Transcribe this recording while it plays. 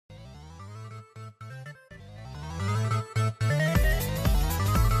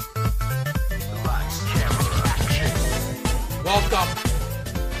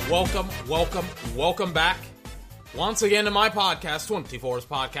Welcome back once again to my podcast, 24's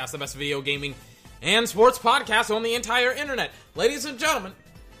Podcast, the best video gaming and sports podcast on the entire internet. Ladies and gentlemen,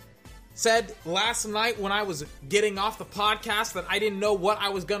 said last night when I was getting off the podcast that I didn't know what I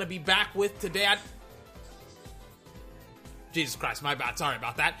was going to be back with today. Jesus Christ, my bad, sorry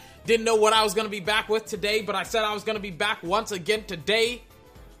about that. Didn't know what I was going to be back with today, but I said I was going to be back once again today.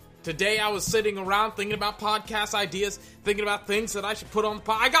 Today I was sitting around thinking about podcast ideas, thinking about things that I should put on the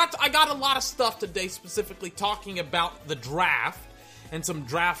pod. I got a lot of stuff today, specifically talking about the draft and some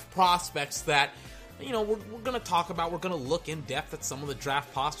draft prospects that, you know, we're going to talk about. We're going to look in depth at some of the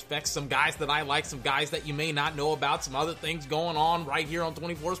draft prospects, some guys that I like, some guys that you may not know about, some other things going on right here on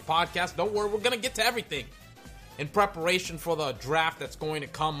 24's Podcast. Don't worry, we're going to get to everything in preparation for the draft that's going to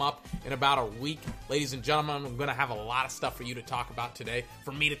come up in about a week. Ladies and gentlemen, I'm going to have a lot of stuff for you to talk about today,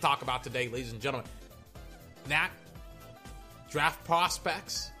 for me to talk about today, ladies and gentlemen. That, draft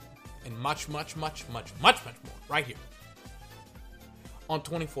prospects, and much more right here on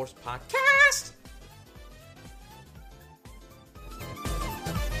 24's Podcast.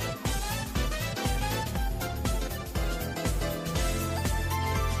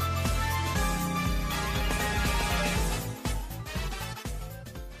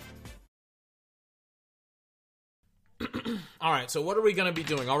 All right, so what are we going to be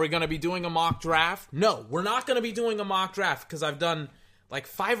doing? Are we going to be doing a mock draft? No, we're not going to be doing a mock draft because I've done like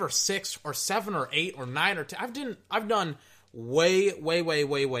 5 or 6 or 7 or 8 or 9 or 10. I've done way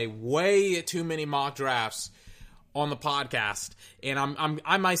too many mock drafts on the podcast, and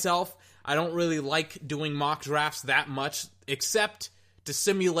I myself, I don't really like doing mock drafts that much, except to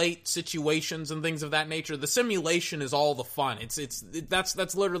simulate situations and things of that nature. The simulation is all the fun.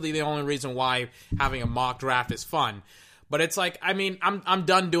 That's literally the only reason why having a mock draft is fun. But it's like, I mean, I'm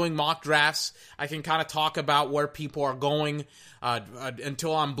done doing mock drafts. I can kind of talk about where people are going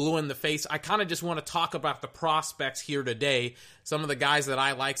until I'm blue in the face. I kind of just want to talk about the prospects here today. Some of the guys that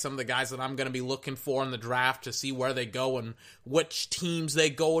I like, some of the guys that I'm going to be looking for in the draft to see where they go and which teams they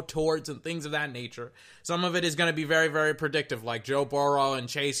go towards and things of that nature. Some of it is going to be very, very predictive, like Joe Burrow and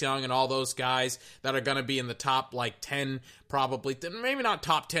Chase Young and all those guys that are going to be in the top, like, 10, probably. Maybe not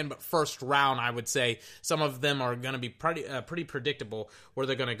top 10, but first round, I would say. Some of them are going to be pretty predictable where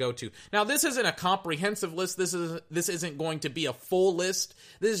they're going to go to. Now, this isn't a comprehensive list. This isn't going to be a full list.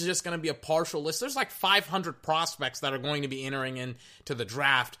 This is just going to be a partial list. There's like 500 prospects that are going to be entering into the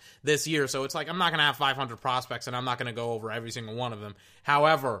draft this year. So it's like, I'm not going to have 500 prospects, and I'm not going to go over every single one of them.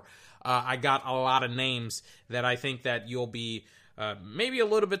 However, I got a lot of names that I think that you'll be maybe a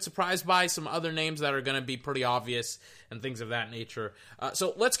little bit surprised by, some other names that are going to be pretty obvious and things of that nature.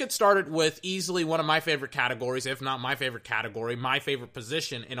 So let's get started with easily one of my favorite categories, if not my favorite category, my favorite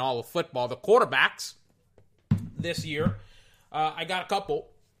position in all of football, the quarterbacks this year. I got a couple.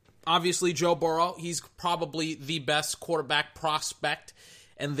 Obviously, Joe Burrow, he's probably the best quarterback prospect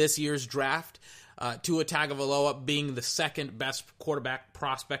in this year's draft. Tua Tagovailoa being the second best quarterback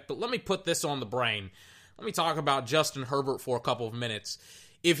prospect. But let me put this on the brain. Let me talk about Justin Herbert for a couple of minutes.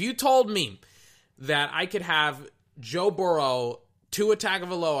 If you told me that I could have Joe Burrow, Tua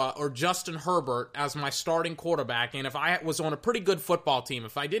Tagovailoa, or Justin Herbert as my starting quarterback, and if I was on a pretty good football team,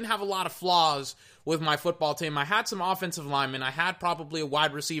 if I didn't have a lot of flaws with my football team, I had some offensive linemen, I had probably a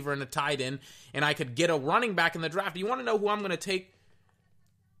wide receiver and a tight end, and I could get a running back in the draft. Do you want to know who I'm going to take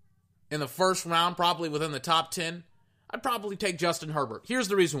in the first round, probably within the top 10? I'd probably take Justin Herbert. Here's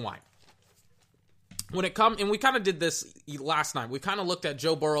the reason why. And we kind of did this last night. We kind of looked at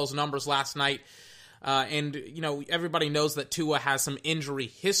Joe Burrow's numbers last night, and you know, everybody knows that Tua has an injury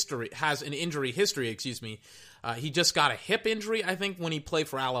history. He just got a hip injury, I think, when he played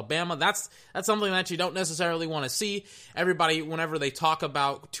for Alabama. That's something that you don't necessarily want to see. Everybody, whenever they talk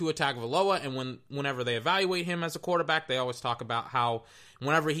about Tua Tagovailoa and whenever they evaluate him as a quarterback, they always talk about how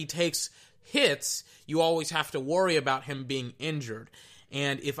whenever he takes hits, you always have to worry about him being injured.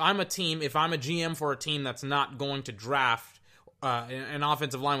 And if I'm a GM for a team that's not going to draft an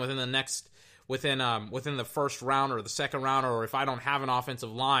offensive line within the first round or the second round, or if I don't have an offensive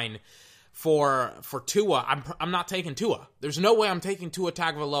line for Tua, I'm not taking Tua. There's no way I'm taking Tua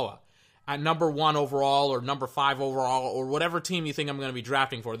Tagovailoa at number 1 overall or number 5 overall or whatever team you think I'm going to be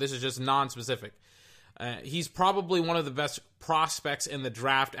drafting for. This is just non-specific. He's probably one of the best prospects in the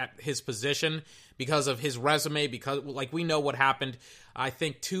draft at his position because of his resume, because like we know what happened, I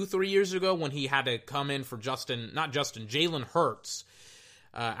think 2-3 years ago when he had to come in for Jalen Hurts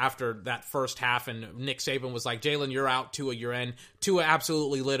after that first half, and Nick Saban was like, Jalen, you're out, Tua, you're in. Tua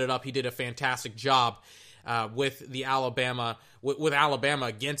absolutely lit it up. He did a fantastic job. with the Alabama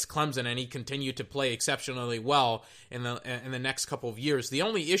against Clemson, and he continued to play exceptionally well in the next couple of years. The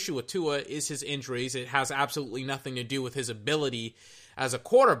only issue with Tua is his injuries. It has absolutely nothing to do with his ability as a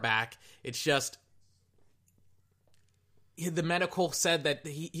quarterback. It's just the medical said that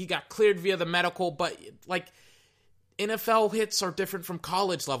he got cleared via the medical, but like NFL hits are different from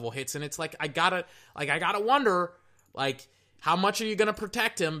college level hits, and it's like I gotta wonder, like, how much are you going to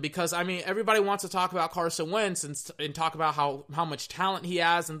protect him? Because, I mean, everybody wants to talk about Carson Wentz and talk about how much talent he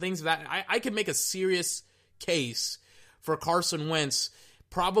has and things of that. I could make a serious case for Carson Wentz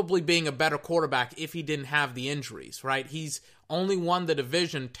probably being a better quarterback if he didn't have the injuries, right? He's only won the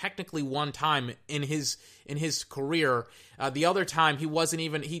division technically one time in his career. The other time he wasn't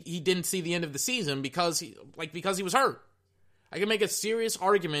even he didn't see the end of the season because he was hurt. I can make a serious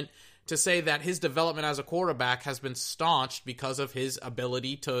argument to say that his development as a quarterback has been staunched because of his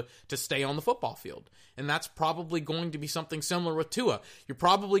ability to stay on the football field. And that's probably going to be something similar with Tua. You're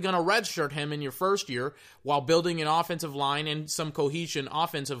probably going to redshirt him in your first year while building an offensive line and some cohesion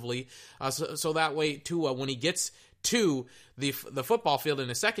offensively, so that way Tua, when he gets to the football field in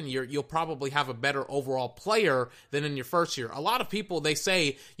the second year, you'll probably have a better overall player than in your first year. A lot of people, they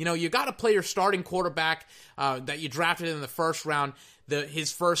say, you got to play your starting quarterback that you drafted in the first round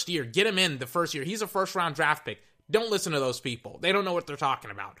his first year. Get him in the first year. He's a first-round draft pick. Don't listen to those people. They don't know what they're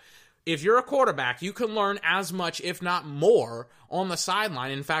talking about. If you're a quarterback, you can learn as much, if not more, on the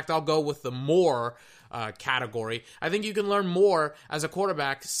sideline. In fact, I'll go with the more category. I think you can learn more as a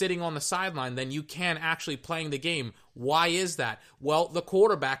quarterback sitting on the sideline than you can actually playing the game. Why is that? Well, the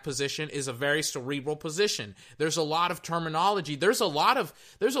quarterback position is a very cerebral position. There's a lot of terminology. There's a lot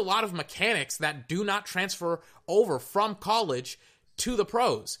of mechanics that do not transfer over from college to the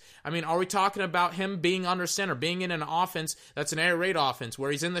pros. I mean, are we talking about him being under center, being in an offense that's an air raid offense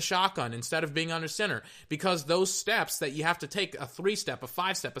where he's in the shotgun instead of being under center? Because those steps that you have to take, a 3-step, a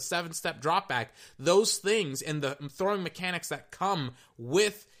 5-step, a 7-step drop back, those things and the throwing mechanics that come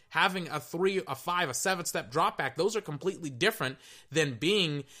with having a 3, a 5, a 7-step drop back, those are completely different than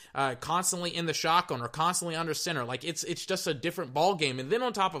being constantly in the shotgun or constantly under center. Like, it's just a different ball game. And then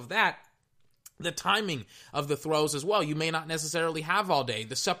on top of that, the timing of the throws as well, you may not necessarily have all day.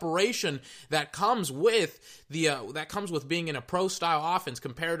 The separation that comes with being in a pro style offense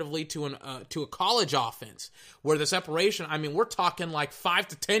comparatively to a college offense, where the separation, I mean, we're talking like 5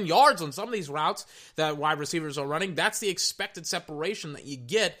 to 10 yards on some of these routes that wide receivers are running. That's the expected separation that you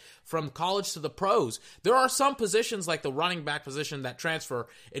get from college to the pros. There are some positions like the running back position that transfer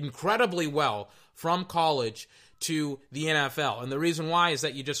incredibly well from college to the NFL. And the reason why is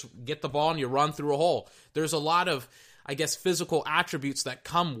that you just get the ball and you run through a hole. There's a lot of, I guess, physical attributes that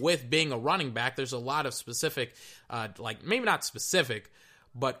come with being a running back. There's a lot of specific, maybe not specific,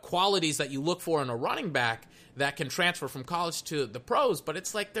 but qualities that you look for in a running back that can transfer from college to the pros. But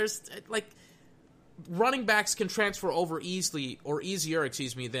it's like running backs can transfer over easier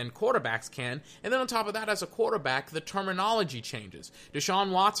than quarterbacks can. And then on top of that, as a quarterback, the terminology changes.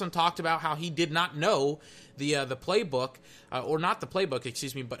 Deshaun Watson talked about how he did not know the playbook, or not the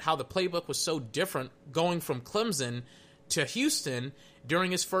playbook, but how the playbook was so different going from Clemson to Houston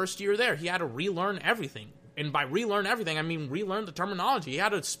during his first year there. He had to relearn everything. And by relearn everything, I mean relearn the terminology. He had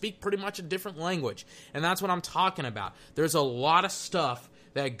to speak pretty much a different language. And that's what I'm talking about. There's a lot of stuff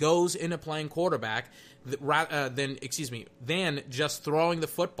that goes into playing quarterback than just throwing the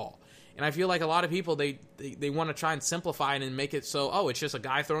football. And I feel like a lot of people, they want to try and simplify it and make it so, it's just a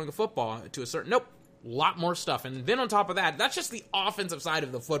guy throwing a football to a certain... Nope. A lot more stuff. And then on top of that, that's just the offensive side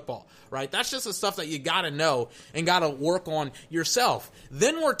of the football, right? That's just the stuff that you got to know and got to work on yourself.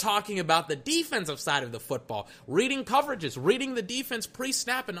 Then we're talking about the defensive side of the football, reading coverages, reading the defense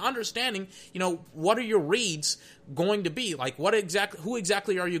pre-snap and understanding, what are your reads going to be? Like, who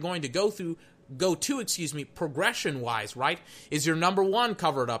exactly are you going to go to, progression-wise, right? Is your number 1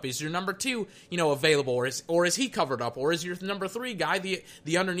 covered up? Is your number 2, available? Or is he covered up? Or is your number 3 guy,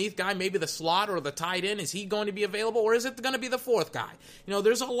 the underneath guy, maybe the slot or the tight end, is he going to be available? Or is it going to be the 4th guy?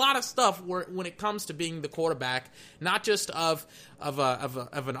 There's a lot of stuff when it comes to being the quarterback, not just of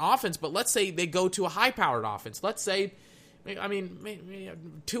an offense, but let's say they go to a high-powered offense. Let's say,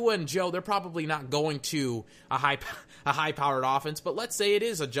 Tua and Joe, they're probably not going to a high-powered offense, but let's say it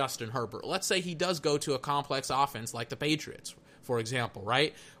is a Justin Herbert. Let's say he does go to a complex offense like the Patriots, for example,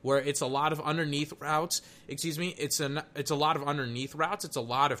 right? Where it's a lot of underneath routes. It's a lot of underneath routes. It's a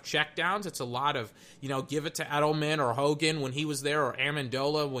lot of checkdowns. It's a lot of, give it to Edelman or Hogan when he was there, or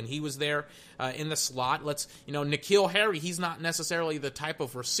Amendola when he was there in the slot. N'Keal Harry, he's not necessarily the type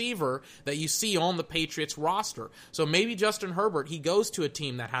of receiver that you see on the Patriots roster. So maybe Justin Herbert, he goes to a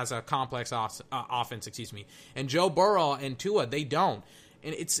team that has a complex offense, and Joe Burrow and Tua, they don't.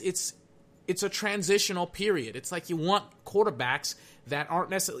 And it's a transitional period. It's like you want quarterbacks that aren't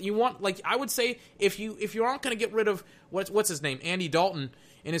necessarily, I would say if you aren't going to get rid of what's his name, Andy Dalton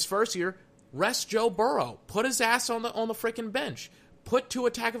in his first year, rest Joe Burrow. Put his ass on the freaking bench. Put Tua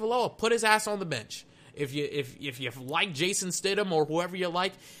Tagovailoa, put his ass on the bench. If you like Jason Stidham or whoever you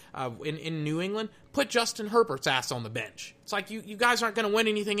like in New England, put Justin Herbert's ass on the bench. It's like you guys aren't going to win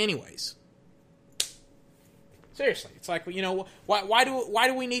anything anyways. Seriously, it's like, why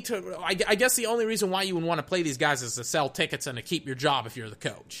do we need to? I guess the only reason why you would want to play these guys is to sell tickets and to keep your job if you're the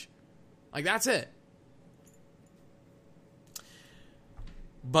coach. Like, that's it.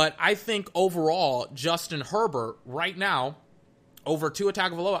 But I think overall, Justin Herbert right now over Tua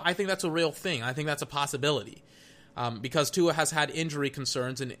Tagovailoa, I think that's a real thing. I think that's a possibility because Tua has had injury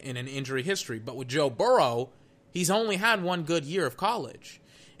concerns and an injury history. But with Joe Burrow, he's only had one good year of college,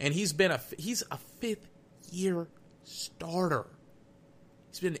 and he's a fifth-year starter.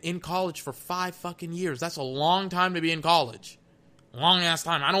 He's been in college for 5 fucking years. That's a long time to be in college. Long ass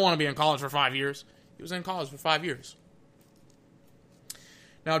time. I don't want to be in college for 5 years. He was in college for 5 years.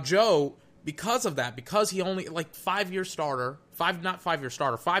 Now Joe, because of that, because he only 5-year starter,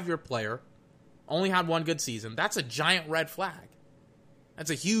 5-year player, only had one good season. That's a giant red flag.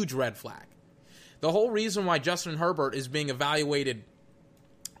 That's a huge red flag. The whole reason why Justin Herbert is being evaluated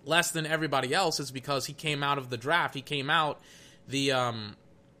less than everybody else is because he came out of the draft. He came out He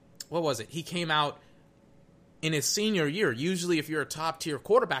came out in his senior year. Usually if you're a top-tier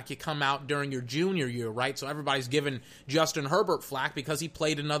quarterback, you come out during your junior year, right? So everybody's giving Justin Herbert flack because he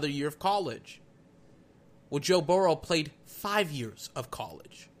played another year of college. Well, Joe Burrow played 5 years of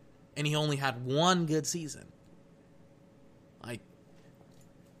college, and he only had one good season.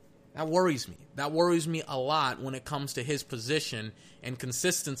 That worries me. That worries me a lot when it comes to his position and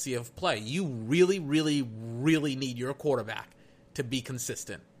consistency of play. You really, really, really need your quarterback to be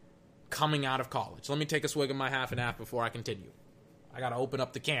consistent coming out of college. Let me take a swig of my half and half before I continue. I got to open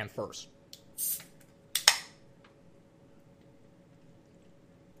up the can first.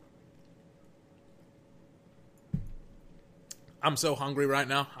 I'm so hungry right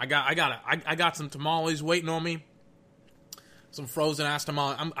now. I got some tamales waiting on me. Some frozen ass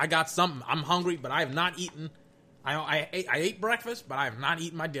tamales. I got something. I'm hungry, but I have not eaten. I ate breakfast, but I have not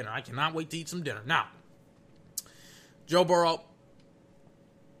eaten my dinner. I cannot wait to eat some dinner. Now, Joe Burrow.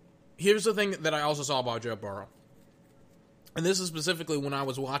 Here's the thing that I also saw about Joe Burrow. And this is specifically when I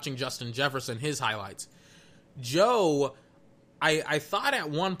was watching Justin Jefferson, his highlights. Joe, I thought at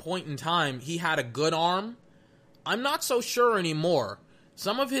one point in time he had a good arm. I'm not so sure anymore.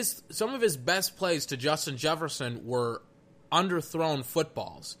 Some of his best plays to Justin Jefferson were underthrown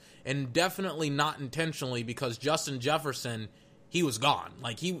footballs, and definitely not intentionally, because Justin Jefferson, he was gone.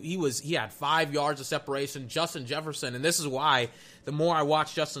 He had 5 yards of separation. Justin Jefferson, and this is why the more I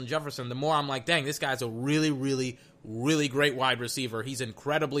watch Justin Jefferson, the more I'm like, dang, this guy's a really, really, really great wide receiver. He's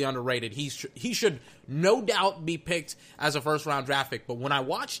incredibly underrated. He should no doubt be picked as a first-round draft pick. But when I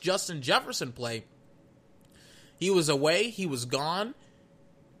watched Justin Jefferson play, he was away, he was gone,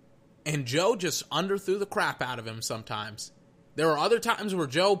 and Joe just underthrew the crap out of him sometimes. There were other times where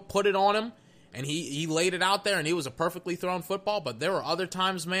Joe put it on him, and he laid it out there, and it was a perfectly thrown football. But there were other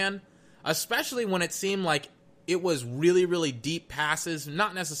times, man, especially when it seemed like it was really, really deep passes,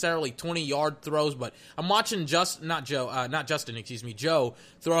 not necessarily 20-yard throws, but I'm watching Joe throw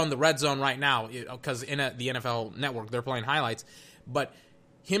in the red zone right now, because in the NFL Network, they're playing highlights. But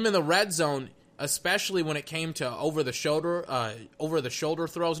him in the red zone, especially when it came to over the shoulder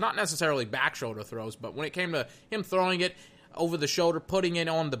throws, not necessarily back shoulder throws, but when it came to him throwing it over the shoulder, putting it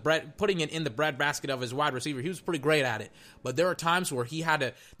in the breadbasket of his wide receiver, he was pretty great at it. But there are times where he had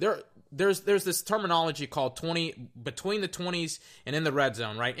to there's this terminology called between the 20s and in the red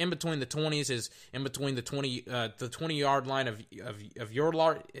zone, right? In between the 20s is in between the 20-yard line of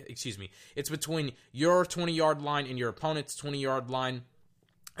your it's between your 20-yard line and your opponent's 20-yard line.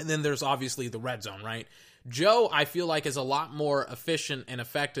 And then there's obviously the red zone, right? Joe, I feel like, is a lot more efficient and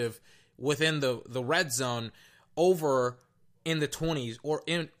effective within the red zone over in the 20s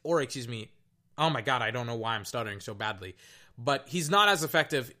oh my God, I don't know why I'm stuttering so badly. But he's not as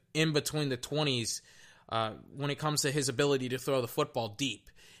effective in between the 20s when it comes to his ability to throw the football deep.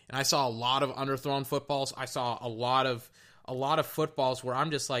 And I saw a lot of underthrown footballs. I saw a lot of a lot of footballs where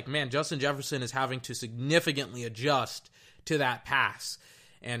I'm just like, man, Justin Jefferson is having to significantly adjust to that pass.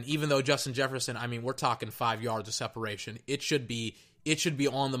 And even though Justin Jefferson, I mean, we're talking 5 yards of separation, it should be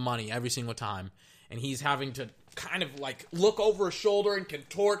on the money every single time. And he's having to kind of like look over his shoulder and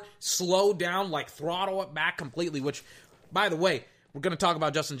contort, slow down, like throttle it back completely, which, by the way, we're going to talk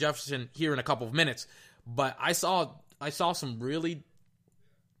about Justin Jefferson here in a couple of minutes. But I saw some really,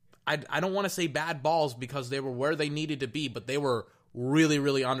 I don't want to say bad balls because they were where they needed to be, but they were really,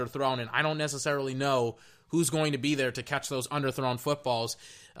 really underthrown. And I don't necessarily know who's going to be there to catch those underthrown footballs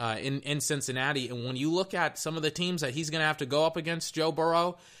in Cincinnati. And when you look at some of the teams that he's going to have to go up against, Joe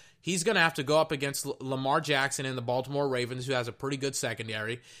Burrow, he's going to have to go up against Lamar Jackson and the Baltimore Ravens, who has a pretty good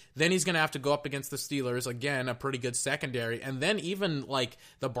secondary. Then he's going to have to go up against the Steelers, again, a pretty good secondary. And then even like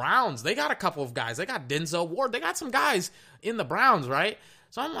the Browns, they got a couple of guys. They got Denzel Ward. They got some guys in the Browns, right?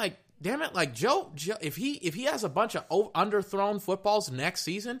 So I'm like, damn it, like Joe if he has a bunch of underthrown footballs next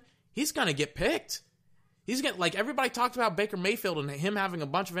season, he's going to get picked. He's getting, like, everybody talked about Baker Mayfield and him having a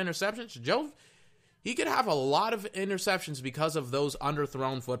bunch of interceptions. Joe, he could have a lot of interceptions because of those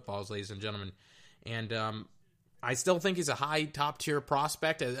underthrown footballs, ladies and gentlemen. And I still think he's a high top-tier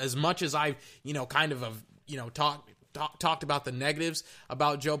prospect. As much as I've, kind of, talked about the negatives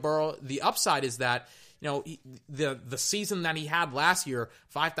about Joe Burrow, the upside is that, the season that he had last year,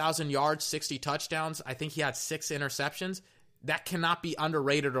 5,000 yards, 60 touchdowns, I think he had 6 interceptions. That cannot be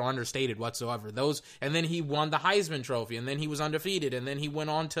underrated or understated whatsoever. And then he won the Heisman Trophy, and then he was undefeated, and then he went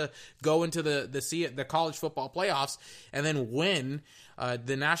on to go into the college football playoffs, and then win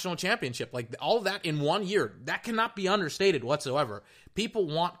the national championship. Like, all of that in 1 year, that cannot be understated whatsoever. People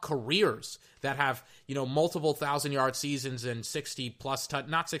want careers that have, multiple 1,000-yard seasons and 60-plus,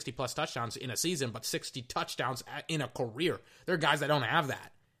 not 60-plus touchdowns in a season, but 60 touchdowns in a career. There are guys that don't have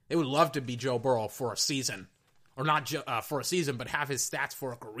that. They would love to be Joe Burrow for a season. Or not for a season, but have his stats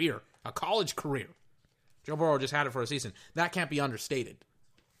for a career, a college career. Joe Burrow just had it for a season. That can't be understated.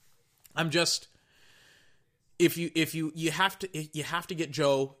 If you have to get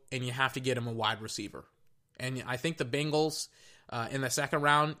Joe, and you have to get him a wide receiver. And I think the Bengals in the second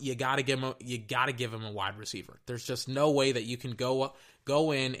round, you gotta give him a wide receiver. There's just no way that you can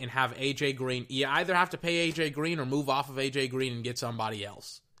go in and have AJ Green. You either have to pay AJ Green or move off of AJ Green and get somebody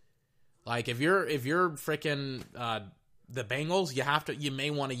else. Like, if you're freaking the Bengals, you may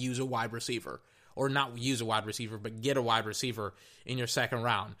want to use a wide receiver, or not use a wide receiver, but get a wide receiver in your second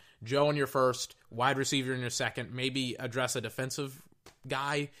round. Joe in your first, wide receiver in your second. Maybe address a defensive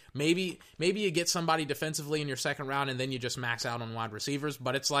guy. Maybe you get somebody defensively in your second round, and then you just max out on wide receivers.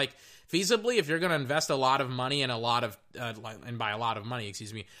 But it's like, feasibly, if you're going to invest a lot of money and a lot of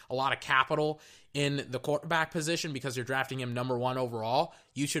capital in the quarterback position because you're drafting him number 1 overall,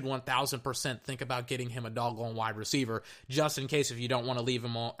 you should 1,000% think about getting him a doggone wide receiver, just in case if you don't want to leave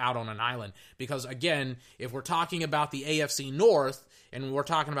him out on an island. Because again, if we're talking about the AFC North and we're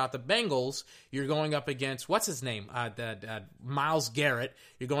talking about the Bengals, you're going up against, what's his name? Myles Garrett.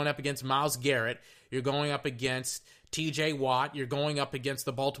 You're going up against Myles Garrett. You're going up against TJ Watt. You're going up against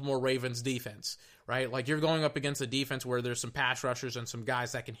the Baltimore Ravens defense, right? Like, you're going up against a defense where there's some pass rushers and some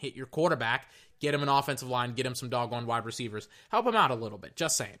guys that can hit your quarterback, get him an offensive line, get him some doggone wide receivers, help him out a little bit,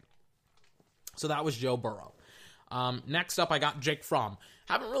 just saying. So that was Joe Burrow. Next up, I got Jake Fromm.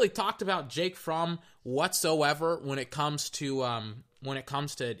 Haven't really talked about Jake Fromm whatsoever when it comes to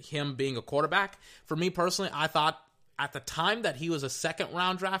him being a quarterback. For me personally, I thought at the time that he was a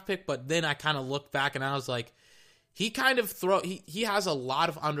second-round draft pick, but then I kind of looked back and I was like, he has a lot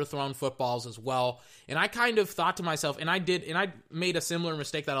of underthrown footballs as well. And I kind of thought to myself, and I made a similar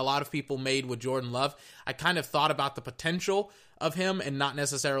mistake that a lot of people made with Jordan Love. I kind of thought about the potential of him and not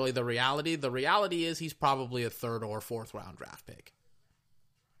necessarily the reality. The reality is he's probably a 3rd or 4th round draft pick.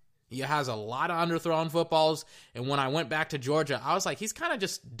 He has a lot of underthrown footballs, and when I went back to Georgia, I was like, he's kind of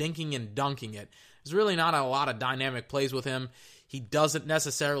just dinking and dunking it. There's really not a lot of dynamic plays with him. He doesn't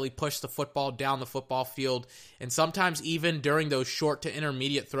necessarily push the football down the football field, and sometimes even during those short to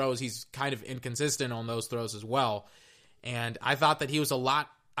intermediate throws, he's kind of inconsistent on those throws as well. And I thought that he was a lot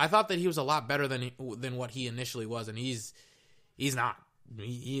better than what he initially was, and he's not.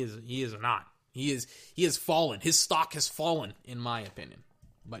 He is not. He has fallen. His stock has fallen, in my opinion.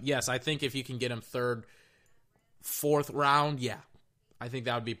 But yes, I think if you can get him 3rd, 4th round, yeah, I think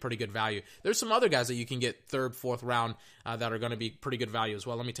that would be pretty good value. There's some other guys that you can get 3rd, 4th round that are going to be pretty good value as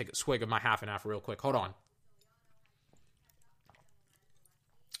well. Let me take a swig of my half and half real quick. Hold on.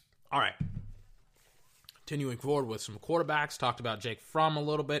 All right. Continuing forward with some quarterbacks. Talked about Jake Fromm a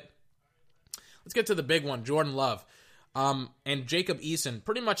little bit. Let's get to the big one, Jordan Love. And Jacob Eason.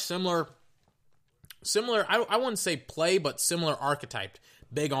 Pretty much similar similar, I wouldn't say play, but similar archetype,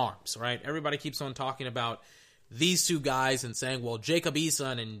 big arms, right? Everybody keeps on talking about these two guys and saying, well, Jacob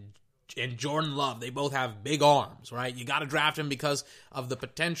Eason and Jordan Love, they both have big arms, right? You got to draft him because of the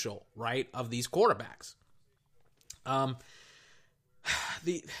potential, right, of these quarterbacks.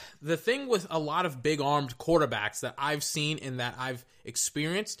 The thing with a lot of big-armed quarterbacks that I've seen and that I've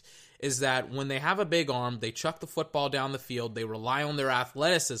experienced is that when they have a big arm, they chuck the football down the field, they rely on their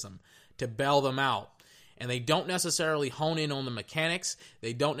athleticism to bail them out. And they don't necessarily hone in on the mechanics.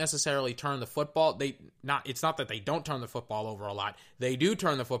 They don't necessarily turn the football. It's not that they don't turn the football over a lot. They do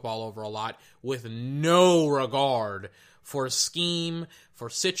turn the football over a lot with no regard for scheme, for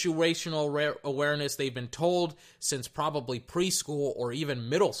situational awareness. They've been told since probably preschool or even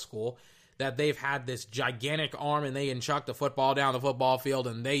middle school that they've had this gigantic arm and they can chuck the football down the football field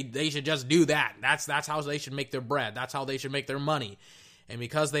and they should just do that. That's how they should make their bread. That's how they should make their money. And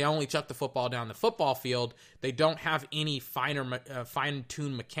because they only chuck the football down the football field, they don't have any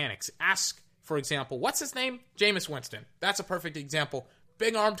fine-tuned mechanics. Ask, for example, what's his name? Jameis Winston. That's a perfect example.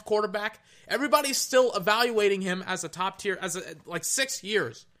 Big-armed quarterback. Everybody's still evaluating him as a top tier, like 6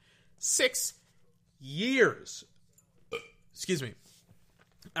 years. 6 years. Excuse me.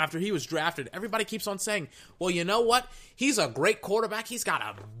 After he was drafted, everybody keeps on saying, well, you know what? He's a great quarterback. He's got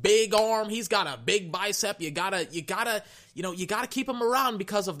a big arm. He's got a big bicep. You gotta keep him around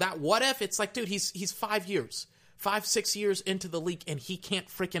because of that. What if? It's like, dude, he's 5 years, 6 years into the league, and he can't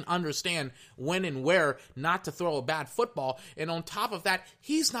freaking understand when and where not to throw a bad football. And on top of that,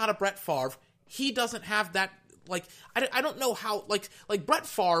 he's not a Brett Favre. He doesn't have that, like, I don't know how, like Brett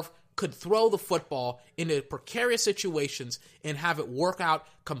Favre could throw the football into precarious situations and have it work out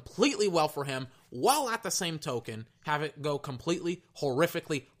completely well for him, while at the same token, have it go completely,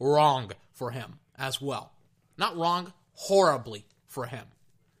 horrifically wrong for him as well. Not wrong, horribly for him.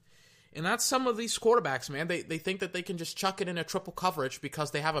 And that's some of these quarterbacks, man. They think that they can just chuck it in a triple coverage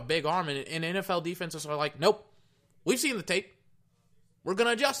because they have a big arm, and NFL defenses are like, nope, we've seen the tape. We're going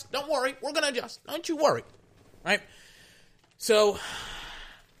to adjust. Don't worry, we're going to adjust. Don't you worry. Right? So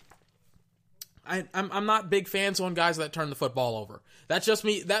I'm not big fans on guys that turn the football over. That's just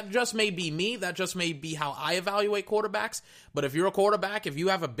me. That just may be me. That just may be how I evaluate quarterbacks. But if you're a quarterback, if you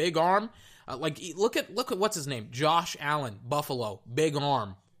have a big arm, look at what's his name, Josh Allen, Buffalo, big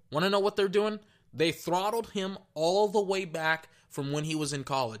arm. Want to know what they're doing? They throttled him all the way back from when he was in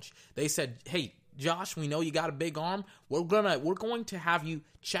college. They said, "Hey, Josh, we know you got a big arm. We're going to have you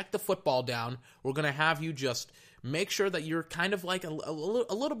check the football down. We're going to have you just make sure that you're kind of like a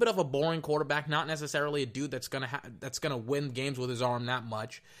little bit of a boring quarterback, not necessarily a dude that's gonna win games with his arm that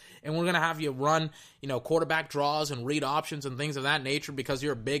much. And we're gonna have you run, quarterback draws and read options and things of that nature because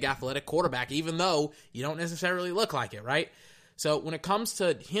you're a big athletic quarterback, even though you don't necessarily look like it, right?" So when it comes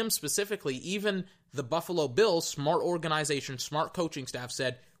to him specifically, even the Buffalo Bills, smart organization, smart coaching staff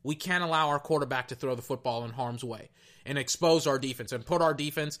said, we can't allow our quarterback to throw the football in harm's way and expose our defense and put our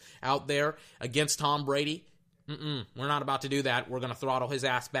defense out there against Tom Brady. We're not about to do that. We're going to throttle his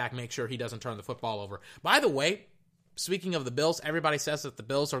ass back, make sure he doesn't turn the football over. By the way, speaking of the Bills, everybody says that the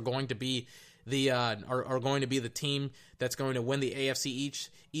Bills are going to be the team that's going to win the AFC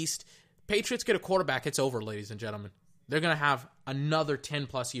East. Patriots get a quarterback, it's over, ladies and gentlemen. They're going to have another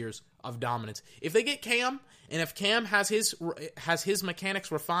 10-plus years of dominance. If they get Cam, and if Cam has his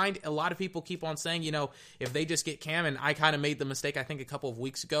mechanics refined, a lot of people keep on saying, if they just get Cam, and I kind of made the mistake, I think, a couple of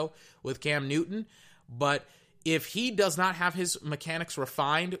weeks ago with Cam Newton, but if he does not have his mechanics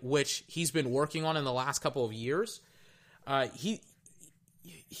refined, which he's been working on in the last couple of years,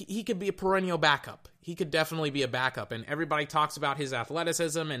 he could be a perennial backup. He could definitely be a backup. And everybody talks about his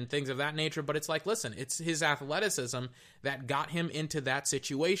athleticism and things of that nature, but it's like, listen, it's his athleticism that got him into that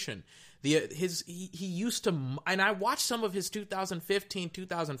situation. He used to, and I watched some of his 2015,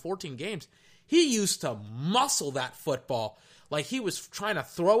 2014 games. He used to muscle that football like he was trying to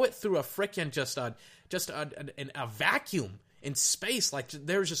throw it through a freaking just a vacuum in space. Like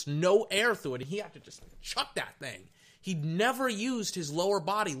there's just no air through it, and he had to just chuck that thing. He never used his lower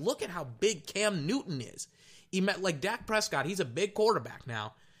body. Look at how big Cam Newton is. He met like Dak Prescott. He's a big quarterback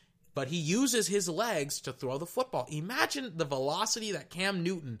now, but he uses his legs to throw the football. Imagine the velocity that Cam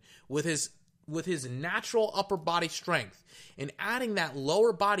Newton with his natural upper body strength and adding that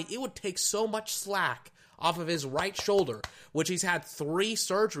lower body, it would take so much slack off of his right shoulder, which he's had 3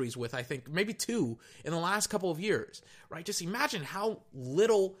 surgeries with, I think, maybe 2 in the last couple of years, right? Just imagine how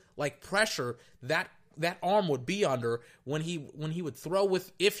little like pressure that arm would be under when he would throw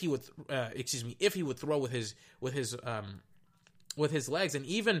if he would throw with his legs. And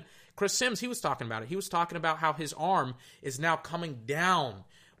even Chris Sims, he was talking about it. He was talking about how his arm is now coming down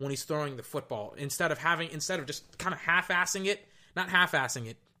when he's throwing the football. Instead of just kind of half-assing it, not half-assing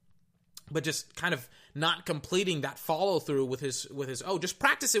it, but just kind of not completing that follow-through with his just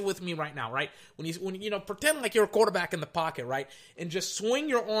practice it with me right now, right? When you pretend like you're a quarterback in the pocket, right? And just swing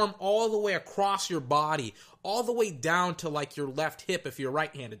your arm all the way across your body, all the way down to like your left hip if you're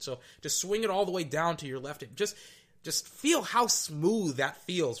right-handed. So just swing it all the way down to your left hip. Just feel how smooth that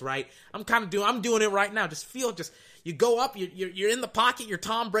feels, right? I'm doing it right now. Just feel, you go up, you're in the pocket, you're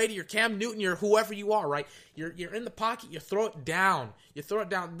Tom Brady, you're Cam Newton, you're whoever you are, right? You're in the pocket, you throw it down,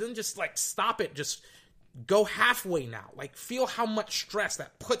 then just like stop it, just go halfway now. Like feel how much stress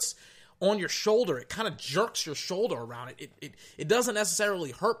that puts on your shoulder. It kind of jerks your shoulder around. It doesn't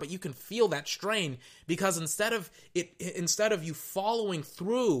necessarily hurt, but you can feel that strain because instead of you following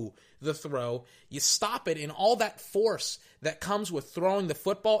through the throw, you stop it, and all that force that comes with throwing the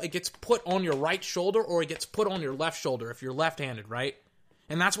football, it gets put on your right shoulder or it gets put on your left shoulder if you're left-handed, right?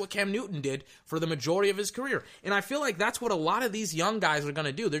 And that's what Cam Newton did for the majority of his career. And I feel like that's what a lot of these young guys are going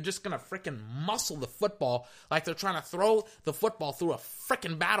to do. They're just going to freaking muscle the football like they're trying to throw the football through a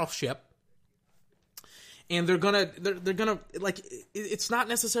freaking battleship. And they're gonna like, it's not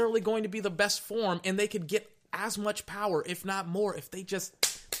necessarily going to be the best form, and they could get as much power, if not more, if they just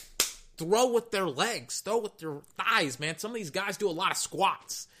throw with their legs, throw with their thighs, man. Some of these guys do a lot of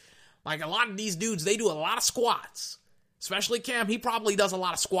squats. Like a lot of these dudes, they do a lot of squats. Especially Cam, he probably does a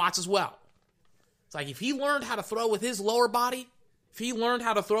lot of squats as well. It's like if he learned how to throw with his lower body, if he learned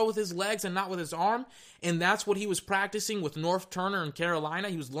how to throw with his legs and not with his arm, and that's what he was practicing with North Turner in Carolina,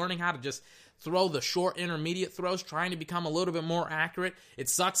 he was learning how to just throw the short intermediate throws, trying to become a little bit more accurate. It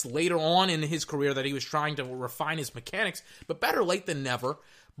sucks later on in his career that he was trying to refine his mechanics, but better late than never.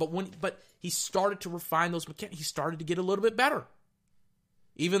 But he started to refine those mechanics. He started to get a little bit better,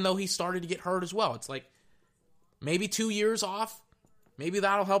 even though he started to get hurt as well. It's like maybe 2 years off. Maybe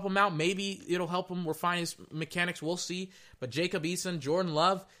that'll help him out. Maybe it'll help him refine his mechanics. We'll see. But Jacob Eason, Jordan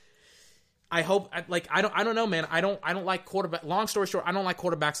Love, I hope, like, I don't know, man. I don't like quarterback. Long story short, I don't like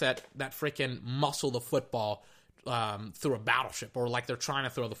quarterbacks that freaking muscle the football through a battleship, or like they're trying to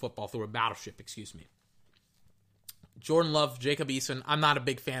throw the football through a battleship. Excuse me. Jordan Love, Jacob Eason, I'm not a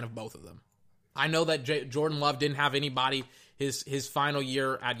big fan of both of them. I know that Jordan Love didn't have anybody his final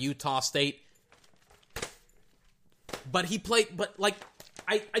year at Utah State, but he played. But like,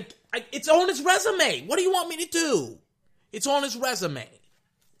 I it's on his resume. What do you want me to do? It's on his resume.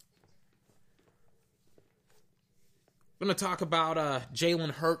 I'm going to talk about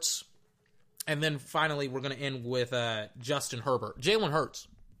Jalen Hurts, and then finally we're going to end with Justin Herbert. Jalen Hurts.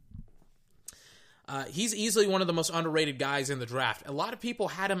 He's easily one of the most underrated guys in the draft. A lot of people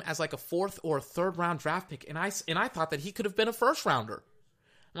had him as like a 4th or 3rd round draft pick, and I thought that he could have been a 1st rounder.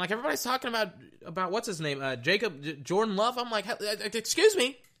 I'm like, everybody's talking about what's his name, Jordan Love. I'm like, excuse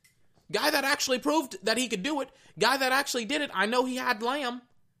me, guy that actually proved that he could do it, guy that actually did it. I know he had Lamb.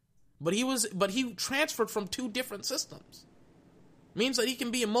 But he transferred from 2 different systems. Means that he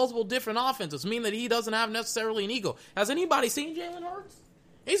can be in multiple different offenses. Mean that he doesn't have necessarily an ego. Has anybody seen Jalen Hurts?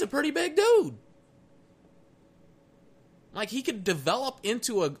 He's a pretty big dude. Like, he could develop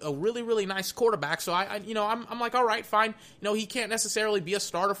into a really, really nice quarterback. So I'm like, all right, fine. He can't necessarily be a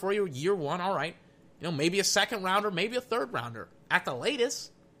starter for you year 1. All right. Maybe a 2nd rounder, maybe a 3rd rounder at the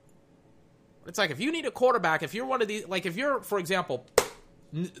latest. It's like, if you need a quarterback, if you're one of these, like if you're, for example,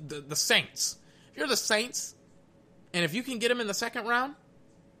 the Saints. If you're the Saints, and if you can get him in the 2nd round,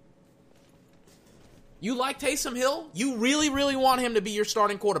 you like Taysom Hill? You really, really want him to be your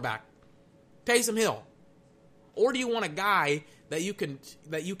starting quarterback. Taysom Hill. Or do you want a guy that you can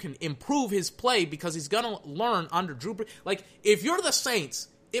improve his play because he's going to learn under Drew Brees? Like, if you're the Saints,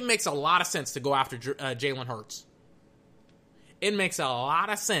 it makes a lot of sense to go after Jalen Hurts. It makes a lot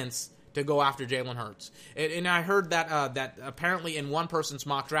of sense to go after Jalen Hurts. And I heard that apparently in one person's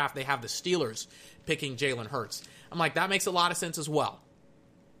mock draft, they have the Steelers picking Jalen Hurts. I'm like, that makes a lot of sense as well.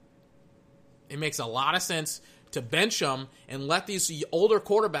 It makes a lot of sense to bench him and let these older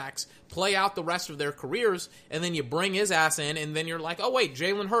quarterbacks play out the rest of their careers, and then you bring his ass in, and then you're like, oh, wait,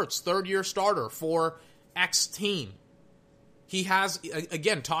 Jalen Hurts, 3rd-year starter for X team. He has,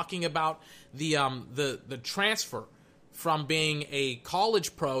 again, talking about the transfer from being a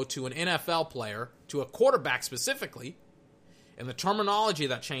college pro to an NFL player, to a quarterback specifically, and the terminology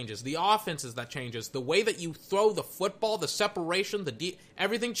that changes, the offenses that changes, the way that you throw the football, the separation,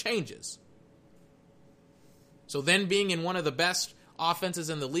 everything changes. So then being in one of the best offenses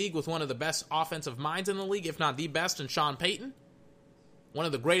in the league with one of the best offensive minds in the league, if not the best, in Sean Payton, one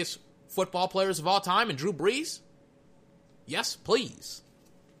of the greatest football players of all time, and Drew Brees, yes, please.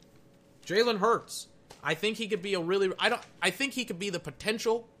 Jalen Hurts. I think he could be I think he could be the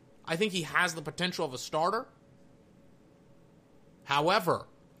potential I think he has the potential of a starter. However,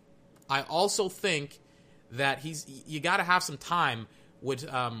 I also think that you got to have some time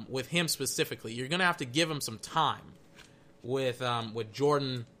with him specifically. You're going to have to give him some time with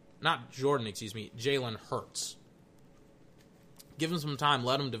Jalen Hurts. Give him some time,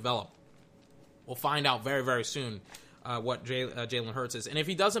 let him develop. We'll find out very, very soon what Jalen Hurts is, and if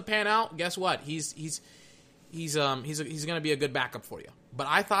he doesn't pan out, guess what? He's going to be a good backup for you. But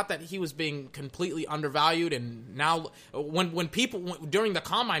I thought that he was being completely undervalued, and now when people during the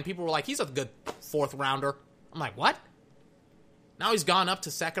combine, people were like, he's a good 4th rounder. I'm like, what? Now he's gone up to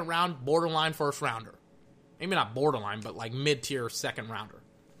 2nd round, borderline 1st rounder. Maybe not borderline, but like mid-tier 2nd rounder.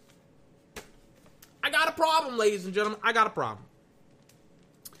 I got a problem, ladies and gentlemen. I got a problem.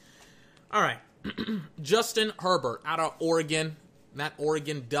 All right. Justin Herbert out of Oregon, that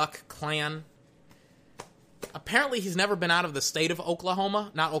Oregon Duck clan. Apparently, he's never been out of the state of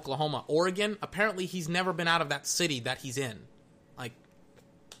Oklahoma. Not Oklahoma, Oregon. Apparently, he's never been out of that city that he's in. Like,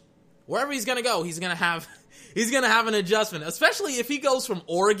 wherever he's going to go, he's going to have an adjustment. Especially if he goes from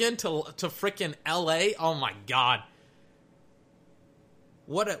Oregon to frickin' L.A. Oh, my God.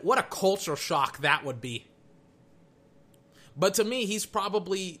 What a culture shock that would be. But to me, he's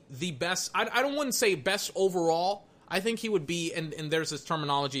probably the best. I wouldn't say best overall. I think he would be, and there's this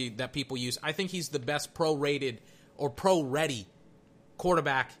terminology that people use, I think he's the best pro-rated or pro-ready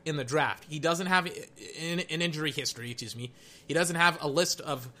quarterback in the draft. He doesn't have an injury history, He doesn't have a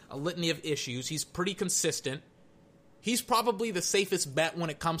litany of issues. He's pretty consistent. He's probably the safest bet when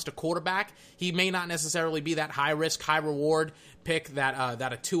it comes to quarterback. He may not necessarily be that high-risk, high-reward pick that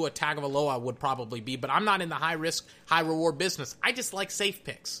a Tua Tagovailoa would probably be, but I'm not in the high-risk, high-reward business. I just like safe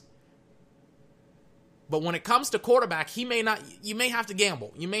picks. But when it comes to quarterback, you may have to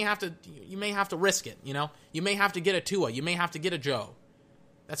gamble. You may have to risk it, You may have to get a Tua. You may have to get a Joe.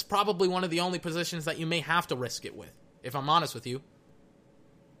 That's probably one of the only positions that you may have to risk it with, if I'm honest with you.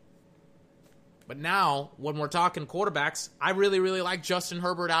 But now, when we're talking quarterbacks, I really, really like Justin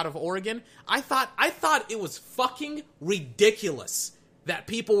Herbert out of Oregon. I thought it was fucking ridiculous that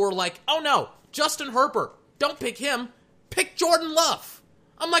people were like, oh no, Justin Herbert, don't pick him, pick Jordan Love.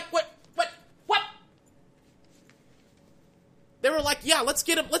 I'm like, what? They were like, yeah, let's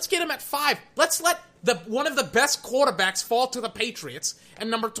get him at 5. Let's let one of the best quarterbacks fall to the Patriots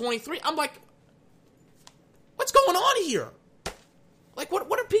and number 23. I'm like, what's going on here? Like,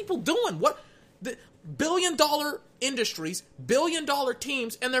 what are people doing? The billion-dollar industries, billion-dollar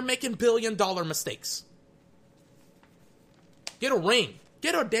teams, and they're making billion-dollar mistakes. Get a ring.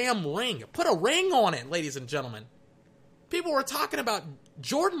 Get a damn ring. Put a ring on it, ladies and gentlemen. People were talking about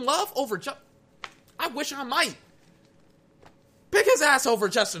Jordan Love over I wish I might. Pick his ass over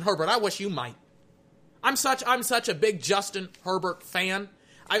Justin Herbert. I wish you might. I'm such a big Justin Herbert fan.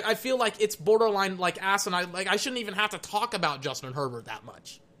 I feel like it's borderline like asinine. Like I shouldn't even have to talk about Justin Herbert that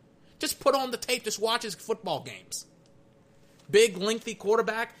much. Just put on the tape. Just watch his football games. Big, lengthy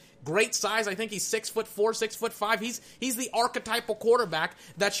quarterback. Great size. I think he's 6'4", 6'5". He's the archetypal quarterback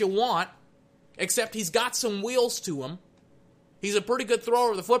that you want, except he's got some wheels to him. He's a pretty good thrower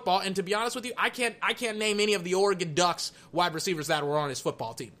of the football, and to be honest with you, I can't name any of the Oregon Ducks wide receivers that were on his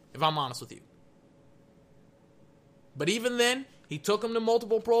football team, if I'm honest with you. But even then, he took him to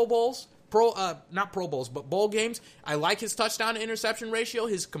multiple Pro Bowls. Not Pro Bowls, but bowl games. I like his touchdown to interception ratio.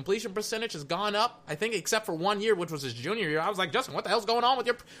 His completion percentage has gone up. I think except for 1 year, which was his junior year. I was like, Justin, what the hell's going on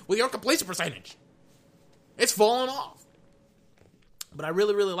with your completion percentage? It's falling off. But I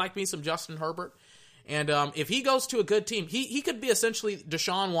really, really like me some Justin Herbert. And if he goes to a good team, he could be essentially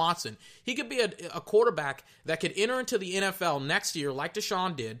Deshaun Watson. He could be a quarterback that could enter into the NFL next year like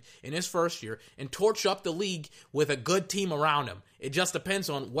Deshaun did in his first year and torch up the league with a good team around him. It just depends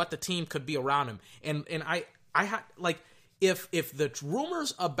on what the team could be around him. And if the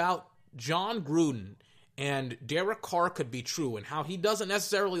rumors about John Gruden and Derek Carr could be true and how he doesn't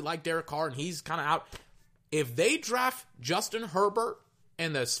necessarily like Derek Carr and he's kind of out, if they draft Justin Herbert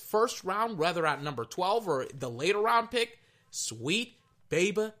in this first round, whether at number 12 or the later round pick, sweet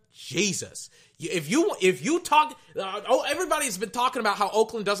baby Jesus. If you talk, everybody's been talking about how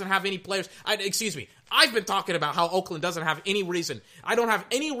Oakland doesn't have any players. I've been talking about how Oakland doesn't have any reason. I don't have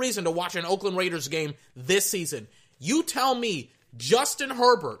any reason to watch an Oakland Raiders game this season. You tell me Justin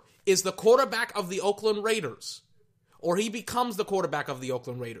Herbert is the quarterback of the Oakland Raiders, or he becomes the quarterback of the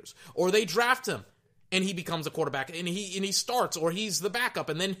Oakland Raiders, or they draft him and he becomes a quarterback, and he starts, or he's the backup,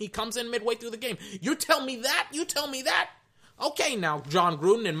 and then he comes in midway through the game. You tell me that? Okay, now, John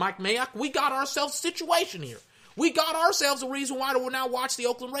Gruden and Mike Mayock, we got ourselves a situation here. We got ourselves a reason why to now watch the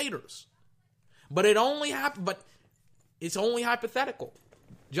Oakland Raiders. But it's only hypothetical.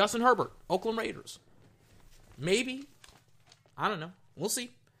 Justin Herbert, Oakland Raiders. Maybe. I don't know. We'll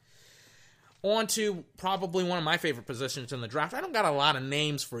see. On to probably one of my favorite positions in the draft. I don't got a lot of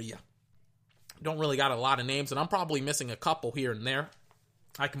names for you. Don't really got a lot of names, and I'm probably missing a couple here and there.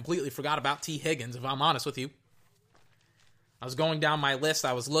 I completely forgot about T. Higgins, if I'm honest with you. I was going down my list.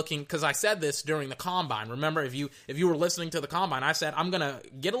 I was looking, because I said this during the Combine. Remember, if you were listening to the Combine, I said, I'm going to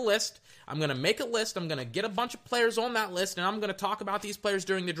get a list. I'm going to make a list. I'm going to get a bunch of players on that list, and I'm going to talk about these players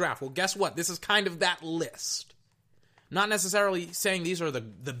during the draft. Well, guess what? This is kind of that list. Not necessarily saying these are the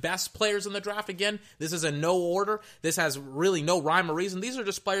best players in the draft again. This is in no order. This has really no rhyme or reason. These are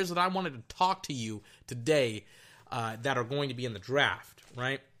just players that I wanted to talk to you today that are going to be in the draft,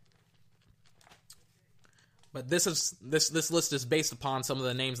 right? But this list is based upon some of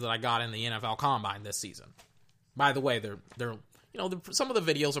the names that I got in the NFL Combine this season. By the way, they're some of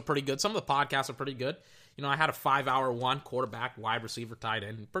the videos are pretty good. Some of the podcasts are pretty good. I had a 5-hour one, quarterback, wide receiver, tight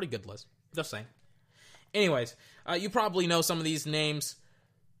end. Pretty good list. Just saying. Anyways, you probably know some of these names.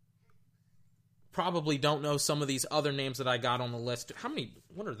 Probably don't know some of these other names that I got on the list.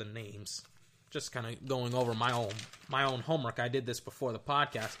 What are the names? Just kind of going over my own homework. I did this before the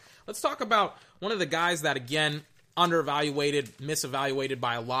podcast. Let's talk about one of the guys that, again, underevaluated, misevaluated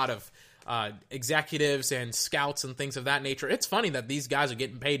by a lot of executives and scouts and things of that nature. It's funny that these guys are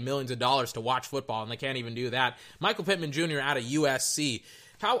getting paid millions of dollars to watch football, and they can't even do that. Michael Pittman Jr. out of USC.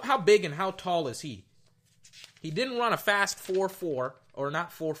 How big and how tall is he? He didn't run a fast 4.4, or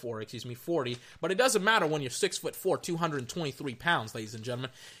not 4.4, 40, but it doesn't matter when you're 6'4", 223 pounds, ladies and gentlemen.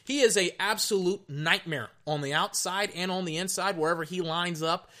 He is a absolute nightmare on the outside and on the inside, wherever he lines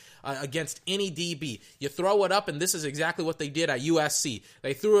up against any DB. You throw it up, and this is exactly what they did at USC.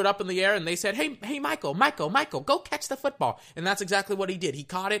 They threw it up in the air, and they said, hey, Michael, go catch the football. And that's exactly what he did. He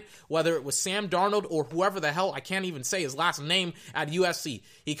caught it, whether it was Sam Darnold or whoever the hell, I can't even say his last name, at USC.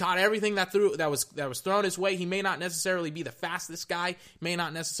 He caught everything that was thrown his way. He may not necessarily be the fastest guy, may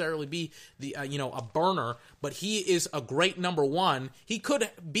not necessarily be the a burner, but he is a great number one. He could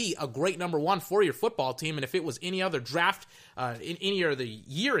be a great number one for your football team, and if it was any other draft, in any other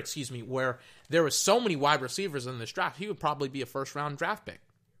year, where there were so many wide receivers in this draft, he would probably be a first-round draft pick.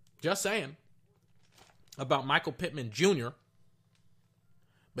 Just saying. About Michael Pittman Jr.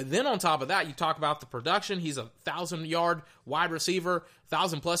 But then on top of that, you talk about the production. He's a 1,000-yard wide receiver,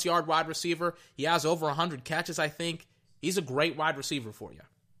 1,000-plus yard wide receiver. He has over 100 catches, I think. He's a great wide receiver for you.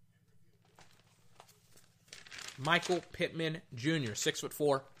 Michael Pittman Jr.,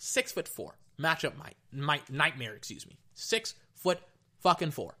 6'4", 6'4". Matchup nightmare, 6'4".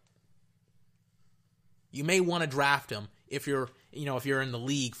 You may want to draft him if you're in the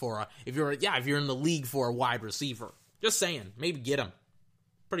league if you're in the league for a wide receiver. Just saying, maybe get him.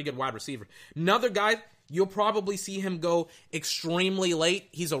 Pretty good wide receiver. Another guy, you'll probably see him go extremely late.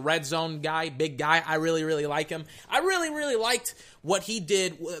 He's a red zone guy, big guy. I really, really like him. I really, really liked what he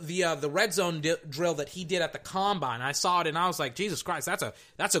did, the red zone drill that he did at the Combine. I saw it and I was like, Jesus Christ,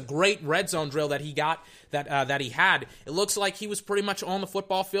 that's a great red zone drill that he got, that he had. It looks like he was pretty much on the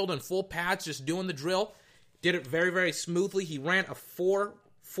football field in full pads, just doing the drill. Did it very, very smoothly. He ran a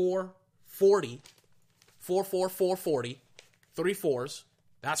 4.40, 4.40, 3 4s.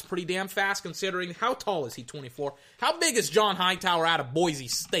 That's pretty damn fast considering how tall is he, 24? How big is John Hightower out of Boise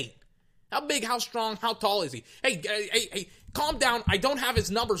State? How big, how strong, how tall is he? Hey, calm down. I don't have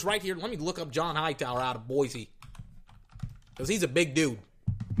his numbers right here. Let me look up John Hightower out of Boise. Because he's a big dude.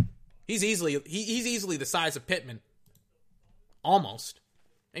 He's easily the size of Pittman. Almost.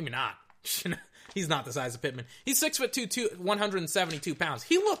 Maybe not. He's not the size of Pittman. He's 6'2", 172 pounds.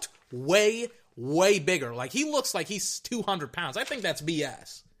 He looked way bigger. Like, he looks like he's 200 pounds. I think that's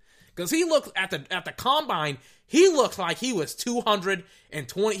BS. Because he looked at the Combine, he looked like he was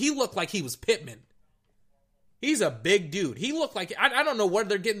 220. He looked like he was Pittman. He's a big dude. He looked like, I don't know where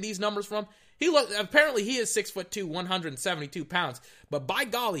they're getting these numbers from. Apparently he is 6'2", 172 pounds. But by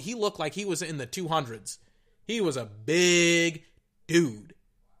golly, he looked like he was in the 200s. He was a big dude.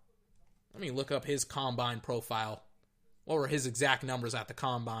 Let me look up his Combine profile. What were his exact numbers at the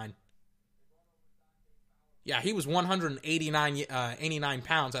Combine? Yeah, he was 89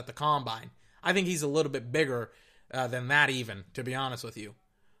 pounds at the Combine. I think he's a little bit bigger than that even, to be honest with you.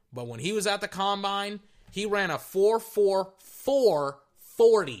 But when he was at the Combine, he ran a 4.44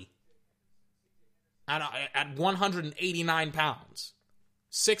 40 at 189 pounds.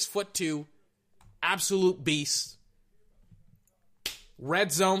 6'2", absolute beast.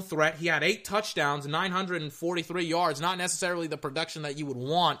 Red zone threat. He had 8 touchdowns, 943 yards. Not necessarily the production that you would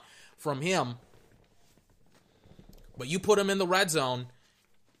want from him. But you put him in the red zone.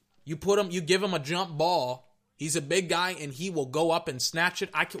 You give him a jump ball. He's a big guy, and he will go up and snatch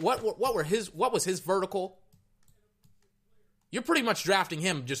it. What was his vertical? You're pretty much drafting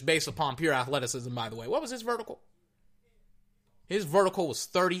him just based upon pure athleticism, by the way. What was his vertical? His vertical was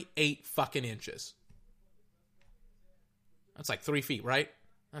 38 fucking inches. That's like 3 feet, right?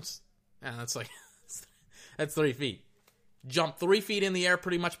 That's 3 feet. Jump 3 feet in the air,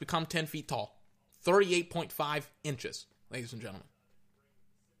 pretty much become 10 feet tall. 38.5 inches, ladies and gentlemen.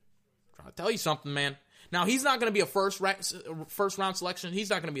 I'm trying to tell you something, man. Now, he's not going to be a first round selection. He's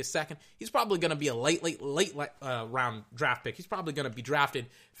not going to be a second. He's probably going to be a late round draft pick. He's probably going to be drafted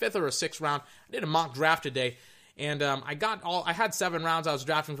 5th or 6th round. I did a mock draft today, and I had 7 rounds I was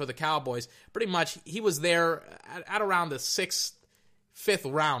drafting for the Cowboys. Pretty much, he was there at around the 6th,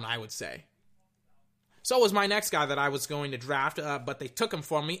 5th round, I would say. So was my next guy that I was going to draft, but they took him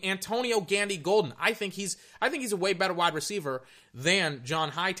from me, Antonio Gandy Golden. I think he's a way better wide receiver than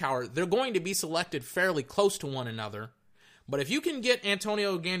John Hightower. They're going to be selected fairly close to one another. But if you can get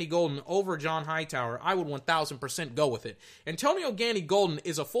Antonio Gandy Golden over John Hightower, I would 1,000% go with it. Antonio Gandy Golden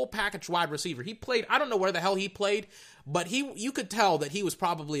is a full package wide receiver. He played, I don't know where the hell he played, but you could tell that he was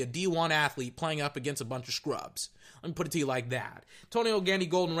probably a D1 athlete playing up against a bunch of scrubs. Let me put it to you like that. Antonio Gandy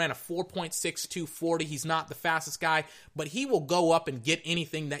Golden ran a 4.62 40. He's not the fastest guy, but he will go up and get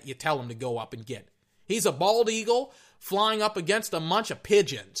anything that you tell him to go up and get. He's a bald eagle flying up against a bunch of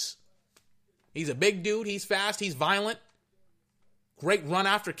pigeons. He's a big dude. He's fast. He's violent. Great run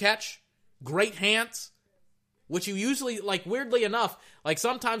after catch. Great hands. Which you usually, like, weirdly enough, like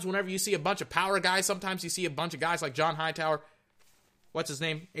sometimes whenever you see a bunch of power guys, sometimes you see a bunch of guys like John Hightower, what's his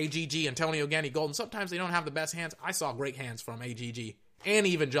name? AGG, Antonio Gandy Golden. Sometimes they don't have the best hands. I saw great hands from AGG and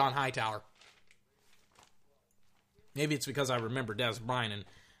even John Hightower. Maybe it's because I remember Dez Bryant and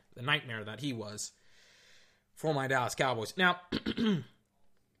the nightmare that he was for my Dallas Cowboys. Now,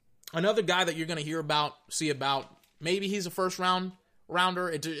 another guy that you're going to see about, maybe he's a first rounder.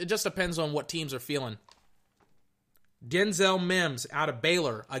 It just depends on what teams are feeling. Denzel Mims out of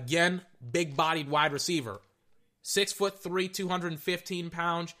Baylor. Again, big-bodied wide receiver. 6'3", 215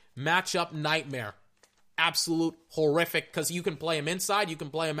 pounds, matchup nightmare. Absolute horrific, because you can play him inside, you can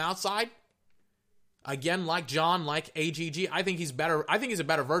play him outside. Again, like John, like AGG, I think he's better. I think he's a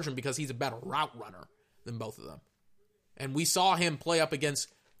better version because he's a better route runner than both of them. And we saw him play up against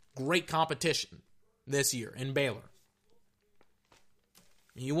great competition this year in Baylor.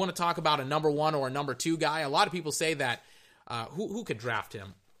 You want to talk about a number 1 or a number 2 guy? A lot of people say that, who could draft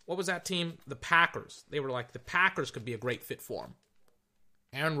him? What was that team? The Packers. They were like, the Packers could be a great fit for him.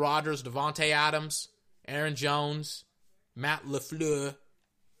 Aaron Rodgers, Devontae Adams, Aaron Jones, Matt LaFleur.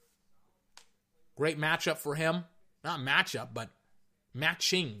 Great matchup for him. Not matchup, but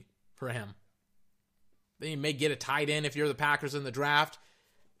matching for him. Then you may get a tight end if you're the Packers in the draft.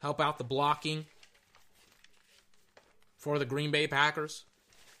 Help out the blocking for the Green Bay Packers.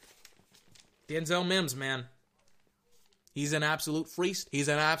 Denzel Mims, man. He's an absolute freak. He's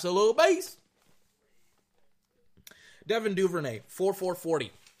an absolute beast. Devin Duvernay, 4.4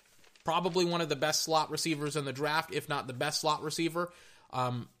 40. Probably one of the best slot receivers in the draft, if not the best slot receiver.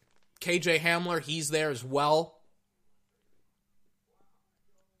 KJ Hamler, he's there as well.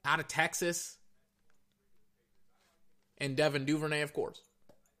 Out of Texas. And Devin Duvernay, of course.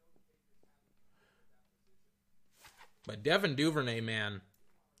 But Devin Duvernay, man,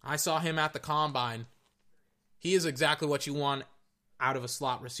 I saw him at the Combine. He is exactly what you want out of a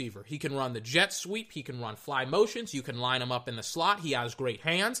slot receiver. He can run the jet sweep. He can run fly motions. You can line him up in the slot. He has great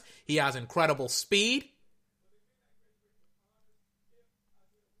hands. He has incredible speed.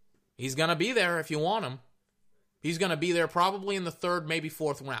 He's going to be there if you want him. He's going to be there probably in the 3rd, maybe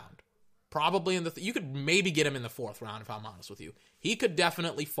 4th round. Probably in the... you could maybe get him in the 4th round, if I'm honest with you. He could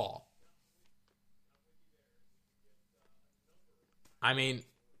definitely fall. I mean,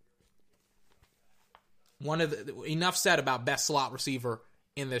 enough said about best slot receiver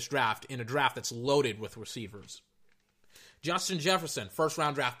in this draft, in a draft that's loaded with receivers. Justin Jefferson, 1st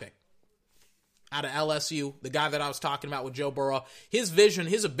round draft pick. Out of LSU, the guy that I was talking about with Joe Burrow. His vision,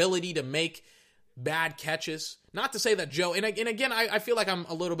 his ability to make bad catches. Not to say that Joe, and again, I feel like I'm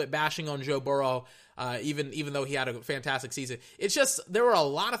a little bit bashing on Joe Burrow, even though he had a fantastic season. It's just, there were a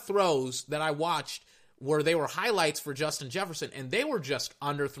lot of throws that I watched where they were highlights for Justin Jefferson, and they were just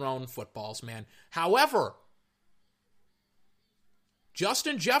underthrown footballs, man. However,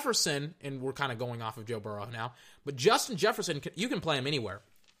 Justin Jefferson, and we're kind of going off of Joe Burrow now, but Justin Jefferson, you can play him anywhere.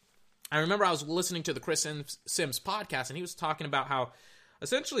 I remember I was listening to the Chris Sims podcast, and he was talking about how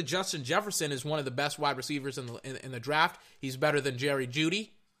essentially Justin Jefferson is one of the best wide receivers in the draft. He's better than Jerry Jeudy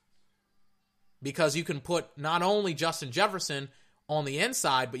because you can put not only Justin Jefferson on the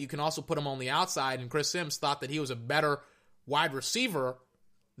inside, but you can also put him on the outside, and Chris Sims thought that he was a better wide receiver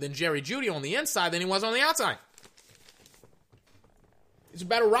than Jerry Jeudy on the inside than he was on the outside. He's a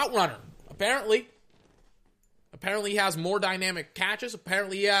better route runner, apparently. Apparently he has more dynamic catches.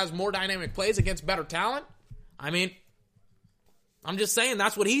 Apparently he has more dynamic plays against better talent. I mean, I'm just saying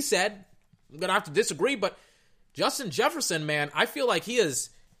that's what he said. I'm going to have to disagree, but Justin Jefferson, man, I feel like he is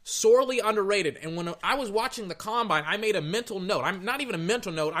sorely underrated. And when I was watching the combine, I made a mental note. I'm not even a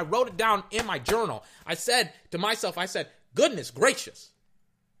mental note. I wrote it down in my journal. I said to myself, goodness gracious.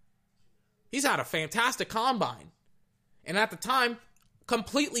 He's had a fantastic combine. And at the time,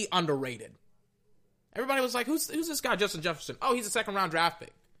 completely underrated. Everybody was like, who's this guy, Justin Jefferson? Oh, he's a second-round draft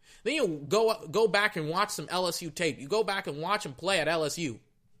pick. Then you go back and watch some LSU tape. You go back and watch him play at LSU.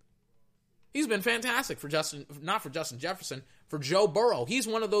 He's been fantastic not for Justin Jefferson, for Joe Burrow. He's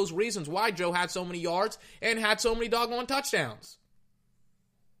one of those reasons why Joe had so many yards and had so many doggone touchdowns.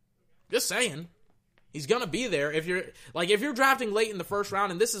 Just saying. He's going to be there. If you're drafting late in the first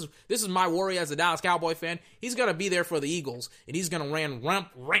round, and this is my worry as a Dallas Cowboy fan, he's going to be there for the Eagles, and he's going to run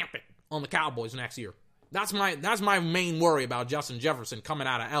rampant on the Cowboys next year. That's my main worry about Justin Jefferson coming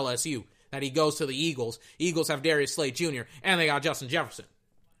out of LSU, that he goes to the Eagles. Eagles have Darius Slay Jr., and they got Justin Jefferson.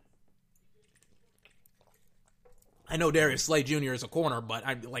 I know Darius Slay Jr. is a corner, but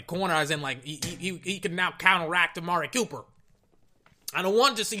corner as in he can now counteract Amari Cooper. I don't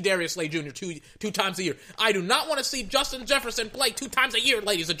want to see Darius Slay Jr. two times a year. I do not want to see Justin Jefferson play 2 times a year,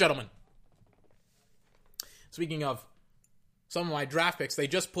 ladies and gentlemen. Speaking of some of my draft picks, they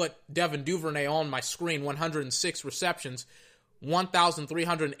just put Devin Duvernay on my screen. 106 receptions,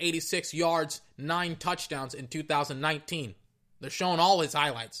 1,386 yards, 9 touchdowns in 2019. They're showing all his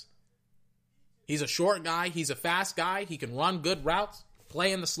highlights. He's a short guy. He's a fast guy. He can run good routes,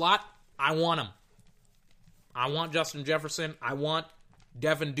 play in the slot. I want him. I want Justin Jefferson. I want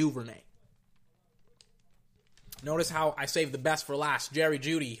Devin Duvernay. Notice how I saved the best for last. Jerry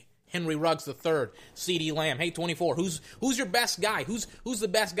Jeudy, Henry Ruggs III, CeeDee Lamb. Hey, 24. Who's your best guy? Who's the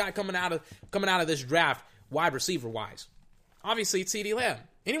best guy coming out of this draft, wide receiver wise? Obviously, it's CeeDee Lamb.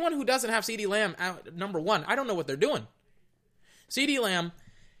 Anyone who doesn't have CeeDee Lamb at number 1, I don't know what they're doing. CeeDee Lamb,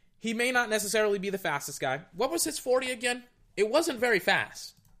 he may not necessarily be the fastest guy. What was his 40 again? It wasn't very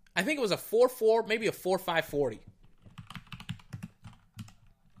fast. I think it was a 4.4, maybe a 4.5 40.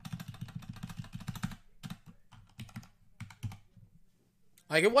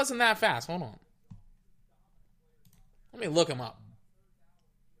 It wasn't that fast. Hold on. Let me look him up.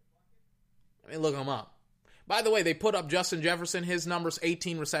 By the way, they put up Justin Jefferson, his numbers,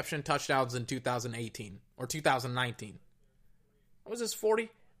 18 reception touchdowns in 2018 or 2019. What was his 40? It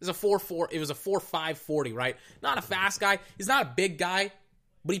was a 4.4. It was a 4.5 40, right? Not a fast guy. He's not a big guy,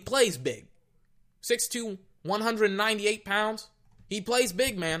 but he plays big. 6'2", 198 pounds. He plays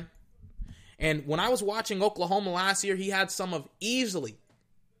big, man. And when I was watching Oklahoma last year, he had some of easily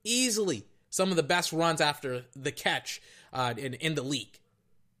some of the best runs after the catch in the league,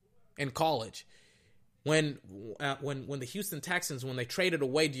 in college. When the Houston Texans, when they traded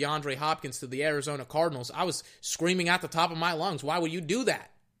away DeAndre Hopkins to the Arizona Cardinals, I was screaming at the top of my lungs, why would you do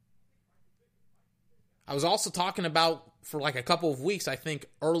that? I was also talking about, for a couple of weeks, I think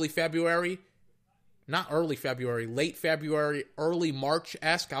late February, early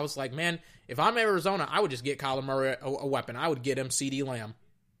March-esque, I was like, man, if I'm Arizona, I would just get Kyler Murray a weapon. I would get him CeeDee Lamb.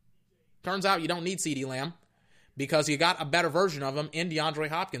 Turns out you don't need CeeDee Lamb because you got a better version of him in DeAndre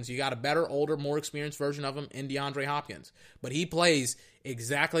Hopkins. You got a better, older, more experienced version of him in DeAndre Hopkins. But he plays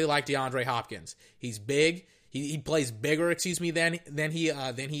exactly like DeAndre Hopkins. He's big. He plays bigger, than he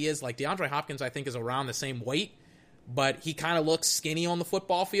is. DeAndre Hopkins, I think, is around the same weight, but he kind of looks skinny on the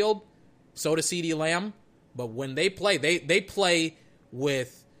football field. So does CeeDee Lamb. But when they play, they play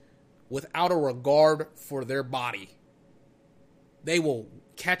without a regard for their body. They will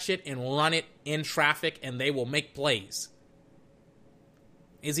catch it and run it in traffic, and they will make plays.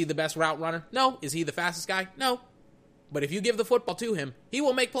 Is he the best route runner? No. Is he the fastest guy? No. But if you give the football to him, he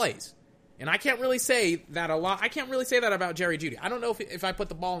will make plays. And I can't really say that a lot. I can't really say that about Jerry Jeudy. I don't know if I put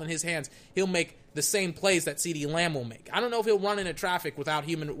the ball in his hands, he'll make the same plays that CeeDee Lamb will make. I don't know if he'll run into traffic without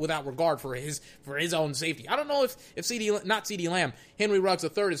regard for his own safety. I don't know if CeeDee Lamb, Henry Ruggs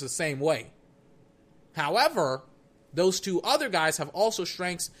III is the same way. However, those two other guys have also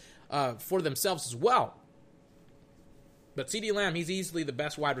strengths for themselves as well. But CeeDee Lamb, he's easily the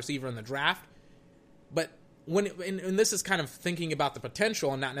best wide receiver in the draft. But and this is kind of thinking about the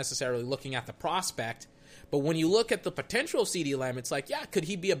potential and not necessarily looking at the prospect. But when you look at the potential of CeeDee Lamb, it's could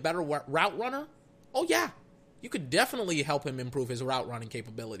he be a better route runner? Oh, yeah. You could definitely help him improve his route running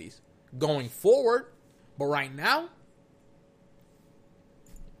capabilities going forward. But right now,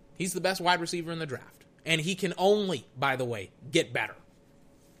 He's the best wide receiver in the draft. And he can only, by the way, get better.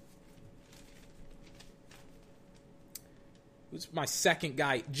 Who's my second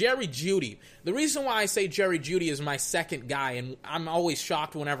guy? Jerry Jeudy. The reason why I say Jerry Jeudy is my second guy, and I'm always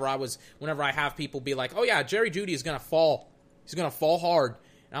shocked whenever I have people be like, "Oh yeah, Jerry Jeudy is gonna fall. He's gonna fall hard."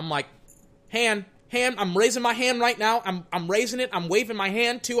 And I'm like, hand. I'm raising my hand right now. I'm raising it. I'm waving my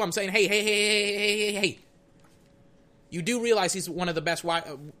hand too. I'm saying, hey. You do realize he's one of the best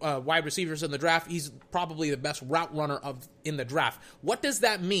wide receivers in the draft. He's probably the best route runner in the draft. What does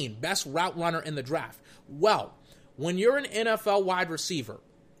that mean? Best route runner in the draft? Well, when you're an NFL wide receiver,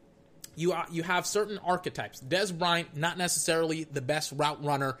 you have certain archetypes. Dez Bryant, not necessarily the best route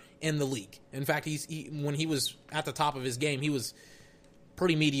runner in the league. In fact, when he was at the top of his game, he was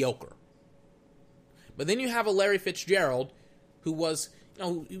pretty mediocre. But then you have a Larry Fitzgerald, who was,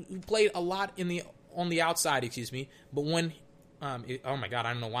 who played a lot on the outside, But when, oh my God,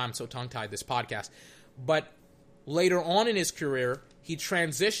 I don't know why I'm so tongue-tied this podcast. But later on in his career, he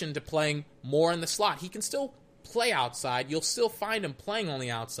transitioned to playing more in the slot. He can still play outside. You'll still find him playing on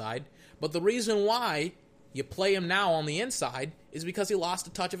the outside. But the reason why you play him now on the inside is because he lost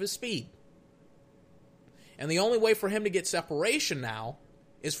a touch of his speed. And the only way for him to get separation now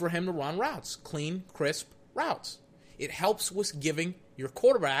is for him to run routes, clean, crisp routes. It helps with giving your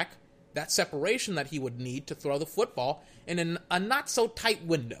quarterback that separation that he would need to throw the football in a not-so-tight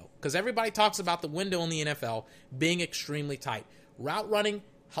window. Because everybody talks about the window in the NFL being extremely tight. Route running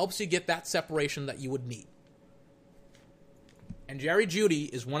helps you get that separation that you would need. And Jerry Jeudy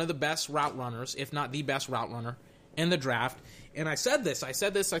is one of the best route runners, if not the best route runner in the draft. And I said this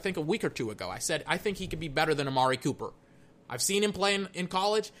I think a week or two ago. I said, I think he could be better than Amari Cooper. I've seen him play in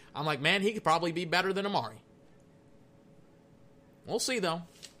college. I'm like, man, he could probably be better than Amari. We'll see, though.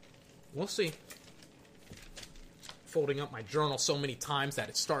 We'll see. Folding up my journal so many times that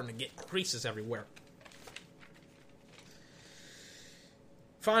it's starting to get creases everywhere.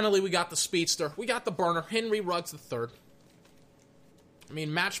 Finally, we got the speedster. We got the burner, Henry Ruggs III. I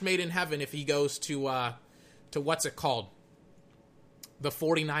mean, match made in heaven if he goes to what's it called? The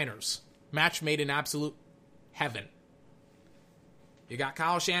 49ers. Match made in absolute heaven. You got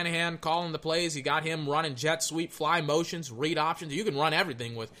Kyle Shanahan calling the plays. You got him running jet sweep, fly motions, read options. You can run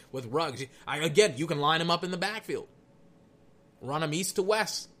everything with Ruggs. Again, you can line him up in the backfield. Run him east to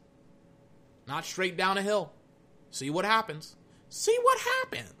west. Not straight down a hill. See what happens.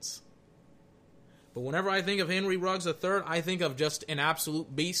 But whenever I think of Henry Ruggs III, I think of just an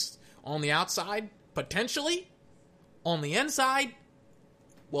absolute beast on the outside, potentially. On the inside,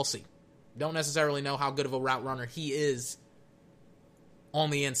 we'll see. Don't necessarily know how good of a route runner he is on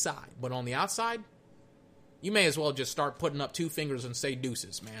the inside. But on the outside, you may as well just start putting up two fingers and say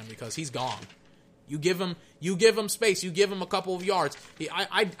deuces, man, because he's gone. You give him space. You give him a couple of yards.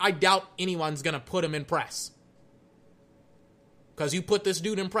 I doubt anyone's going to put him in press. Because you put this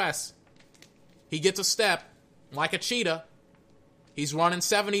dude in press, he gets a step like a cheetah. He's running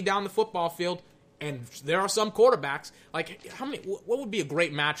 70 down the football field. And there are some quarterbacks, like, what would be a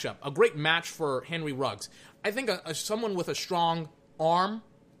great matchup? A great match for Henry Ruggs. I think someone with a strong arm,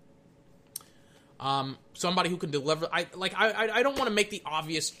 somebody who can deliver. I don't want to make the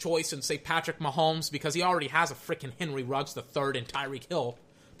obvious choice and say Patrick Mahomes because he already has a freaking Henry Ruggs III and Tyreek Hill.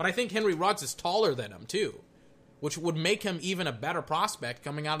 But I think Henry Ruggs is taller than him too, which would make him even a better prospect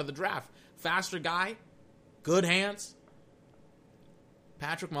coming out of the draft. Faster guy, good hands.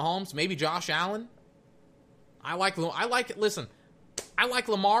 Patrick Mahomes, maybe Josh Allen. I like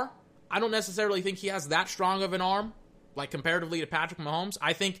Lamar. I don't necessarily think he has that strong of an arm, like comparatively to Patrick Mahomes.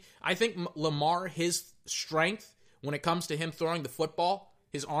 I think Lamar, his strength when it comes to him throwing the football,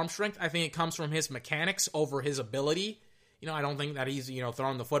 his arm strength, I think it comes from his mechanics over his ability. I don't think that he's,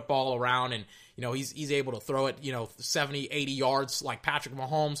 throwing the football around and, he's able to throw it, 70, 80 yards like Patrick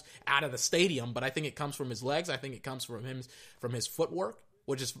Mahomes out of the stadium. But I think it comes from his legs. I think it comes from his footwork,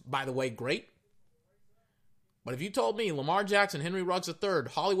 which is, by the way, great. But if you told me Lamar Jackson, Henry Ruggs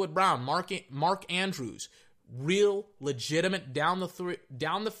III, Hollywood Brown, Mark Andrews, real, legitimate down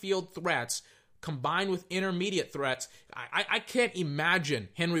the field threats combined with intermediate threats, I can't imagine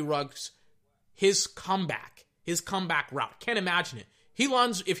Henry Ruggs, his comeback route. Can't imagine it.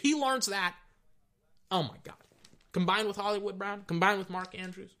 If he learns that, oh my God. Combined with Hollywood Brown, combined with Mark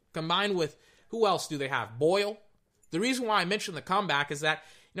Andrews, combined with, who else do they have? Boyle. The reason why I mentioned the comeback is that,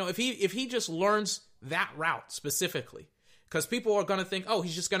 if he just learns that route specifically, because people are going to think, oh,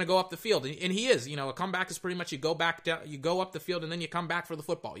 he's just going to go up the field, and he is. A comeback is pretty much you go back down, you go up the field, and then you come back for the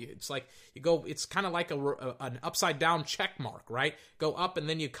football. It's like you go. It's kind of like an upside down check mark, right? Go up and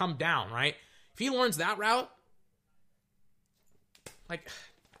then you come down, right? If he learns that route, like,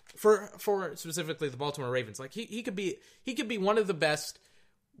 for specifically the Baltimore Ravens. Like he could be one of the best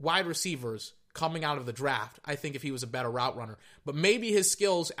wide receivers coming out of the draft, I think, if he was a better route runner. But maybe his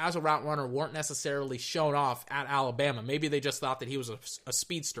skills as a route runner weren't necessarily shown off at Alabama. Maybe they just thought that he was a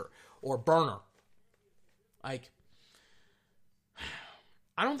speedster or burner. Like,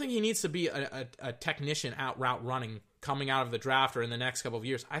 I don't think he needs to be a technician out route running coming out of the draft or in the next couple of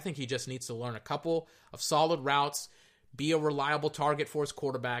years. I think he just needs to learn a couple of solid routes, be a reliable target for his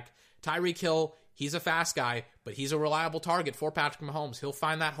quarterback. Tyreek Hill, he's a fast guy, but he's a reliable target for Patrick Mahomes. He'll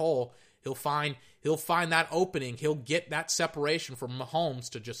find that hole. He'll find that opening. He'll get that separation from Mahomes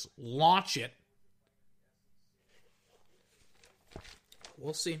to just launch it.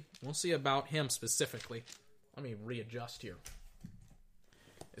 We'll see. We'll see about him specifically. Let me readjust here.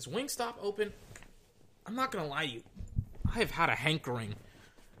 Is Wingstop open? I'm not going to lie to you. I have had a hankering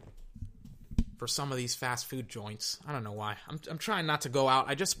for some of these fast food joints. I don't know why. I'm trying not to go out.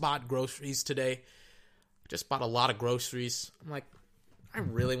 I just bought groceries today. Just bought a lot of groceries. I'm like, I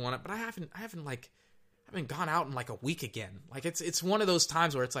really want it, but I haven't gone out in like a week again. Like it's one of those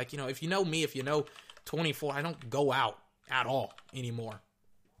times where it's like, if you know me, if you know 24, I don't go out at all anymore.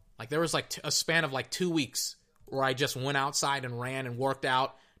 Like there was like a span of like 2 weeks where I just went outside and ran and worked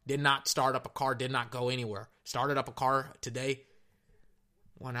out, did not start up a car, did not go anywhere. Started up a car today,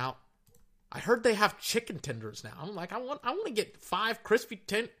 went out. I heard they have chicken tenders now. I'm like, I want to get 5 crispy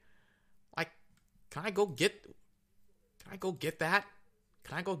Like, can I go get that?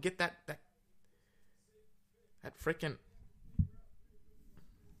 Can I go get that freaking...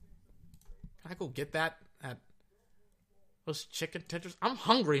 Can I go get that at those chicken tenders? I'm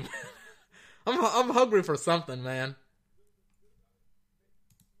hungry, man. I'm hungry for something, man.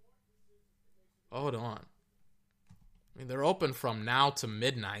 Hold on. I mean, they're open from now to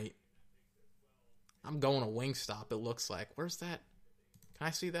midnight. I'm going to Wingstop, it looks like. Where's that? Can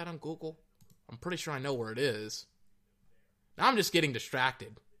I see that on Google? I'm pretty sure I know where it is. Now I'm just getting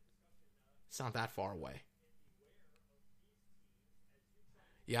distracted. It's not that far away.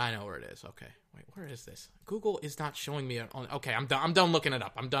 Yeah, I know where it is. Okay. Wait, where is this? Google is not showing me. Okay, I'm done looking it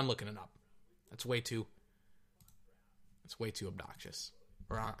up. That's way too obnoxious.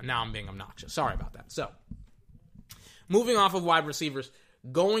 Now I'm being obnoxious. Sorry about that. So, moving off of wide receivers,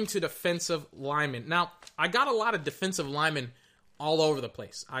 going to defensive linemen. Now, I got a lot of defensive linemen all over the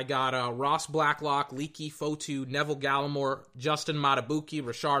place. I got Ross Blacklock, Leaky Fotu, Neville Gallimore, Justin Matabuki,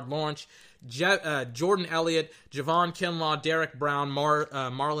 Rashard Lawrence, Jordan Elliott, Javon Kinlaw, Derek Brown,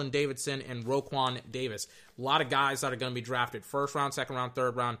 Marlon Davidson, and Roquan Davis. A lot of guys that are going to be drafted first round, second round,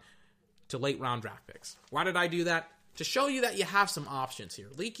 third round, to late round draft picks. Why did I do that? To show you that you have some options here.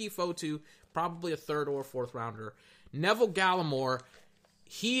 Leaky Fotu, probably a third or fourth rounder. Neville Gallimore,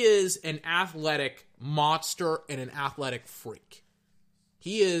 he is an athletic monster and an athletic freak.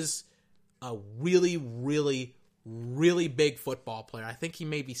 He is a really, really, really big football player. I think he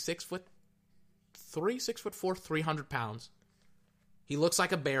may be 6'3", 6'4", 300 pounds. He looks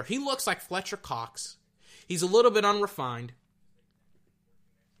like a bear. He looks like Fletcher Cox. He's a little bit unrefined.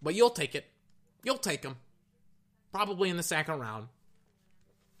 But you'll take it. You'll take him. Probably in the second round.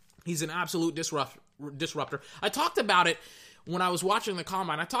 He's an absolute disruptor. I talked about it when I was watching the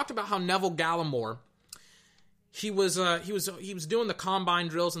Combine. I talked about how Neville Gallimore, he was doing the Combine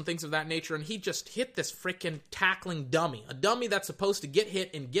drills and things of that nature, and he just hit this freaking tackling dummy. A dummy that's supposed to get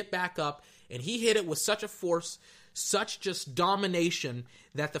hit and get back up, and he hit it with such a force, such just domination,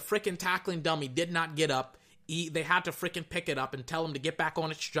 that the freaking tackling dummy did not get up. They had to freaking pick it up and tell him to get back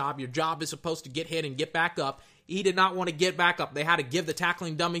on its job. Your job is supposed to get hit and get back up. He did not want to get back up. They had to give the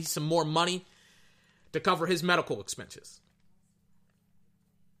tackling dummy some more money to cover his medical expenses.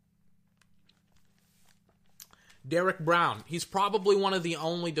 Derek Brown. He's probably one of the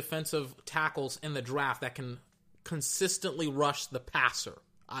only defensive tackles in the draft that can consistently rush the passer,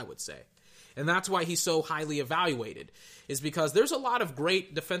 I would say. And that's why he's so highly evaluated, is because there's a lot of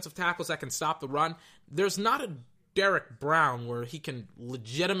great defensive tackles that can stop the run. There's not a Derek Brown where he can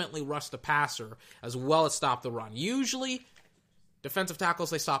legitimately rush the passer as well as stop the run. Usually, defensive tackles,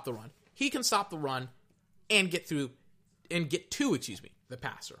 they stop the run. He can stop the run and get to the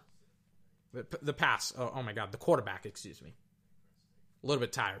passer. The pass. Oh my God, the quarterback, excuse me. A little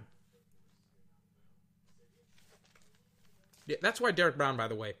bit tired. Yeah, that's why Derek Brown, by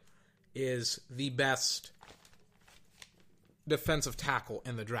the way, is the best defensive tackle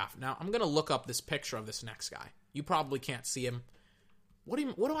in the draft. Now, I'm going to look up this picture of this next guy. You probably can't see him. What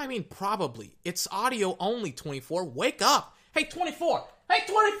do I mean probably? It's audio only, 24. Wake up. Hey, 24. Hey,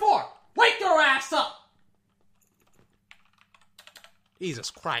 24. Wake your ass up.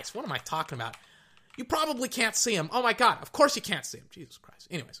 Jesus Christ. What am I talking about? You probably can't see him. Oh my God, of course you can't see him. Jesus Christ.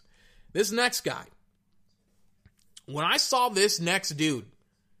 Anyways, this next guy. When I saw this next dude,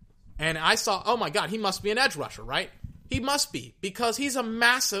 and I saw, oh my God, he must be an edge rusher, right? He must be, because he's a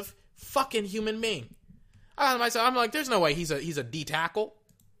massive fucking human being. I'm like, there's no way he's a D tackle.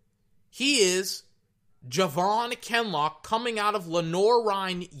 He is Javon Kinlaw coming out of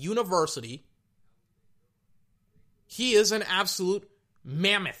Lenoir-Rhyne University. He is an absolute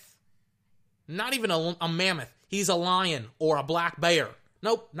mammoth. Not even a mammoth. He's a lion or a black bear.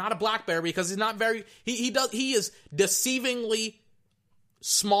 Nope, not a black bear, because he's not very... He is deceivingly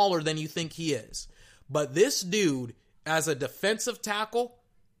smaller than you think he is. But this dude, as a defensive tackle,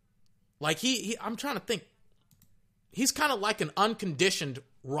 like I'm trying to think. He's kind of like an unconditioned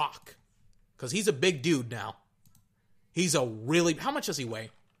rock, because he's a big dude now. He's a really... How much does he weigh?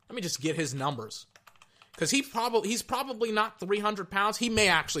 Let me just get his numbers. Because he's probably not 300 pounds. He may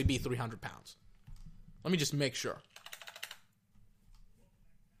actually be 300 pounds. Let me just make sure.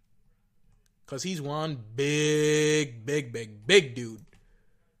 Because he's one big dude.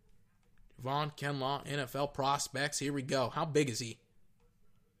 Javon Kinlaw, NFL prospects. Here we go. How big is he?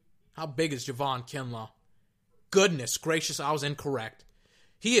 How big is Javon Kinlaw? Goodness gracious, I was incorrect.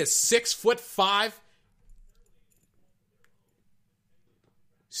 He is 6'5".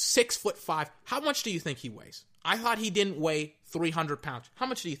 6'5". How much do you think he weighs? I thought he didn't weigh 300 pounds. How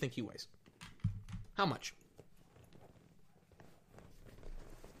much do you think he weighs? How much?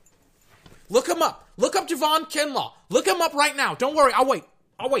 Look him up. Look up Javon Kinlaw. Look him up right now. Don't worry. I'll wait.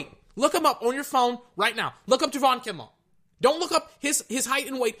 Look him up on your phone right now. Look up Javon Kinlaw. Don't look up his height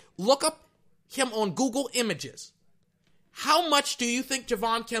and weight. Look up him on Google Images. How much do you think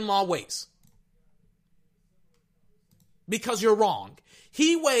Javon Kinlaw weighs? Because you're wrong.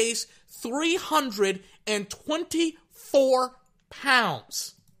 He weighs 324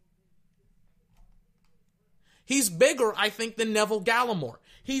 pounds. He's bigger, I think, than Neville Gallimore.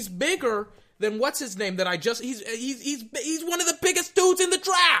 He's bigger than what's his name that I just... He's one of the biggest dudes in the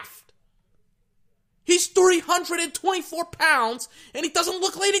draft. He's 324 pounds, and he doesn't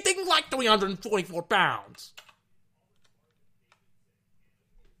look anything like 324 pounds.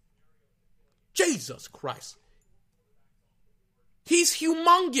 Jesus Christ. He's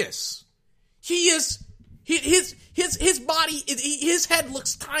humongous. He is... His body... His head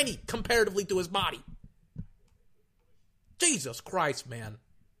looks tiny comparatively to his body. Jesus Christ, man.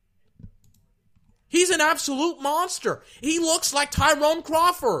 He's an absolute monster. He looks like Tyrone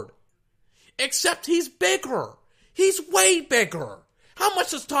Crawford. Except he's bigger. He's way bigger. How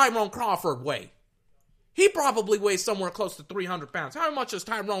much does Tyrone Crawford weigh? He probably weighs somewhere close to 300 pounds. How much does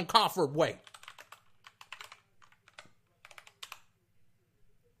Tyrone Crawford weigh?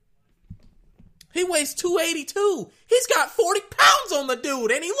 He weighs 282. He's got 40 pounds on the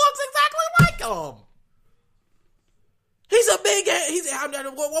dude, and he looks exactly like him. He's a big...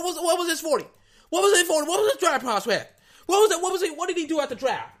 What was his 40? What was his 40? What was his draft prospect? What did he do at the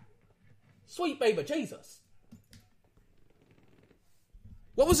draft? Sweet baby Jesus.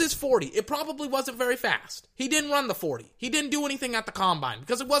 What was his 40? It probably wasn't very fast. He didn't run the 40. He didn't do anything at the combine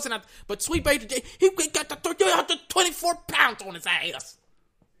because it wasn't at... But sweet baby he got the 324 pounds on his ass.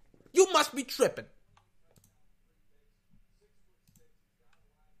 You must be tripping.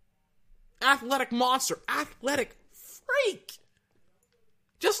 Athletic monster. Athletic freak.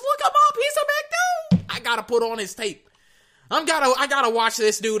 Just look him up. He's a big dude. I gotta put on his tape. I gotta watch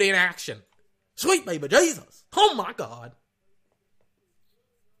this dude in action. Sweet baby Jesus. Oh my God.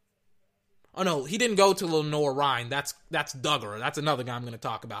 Oh no, he didn't go to Lenoir-Rhyne. That's Duggar. That's another guy I'm gonna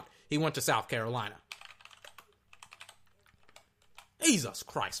talk about. He went to South Carolina. Jesus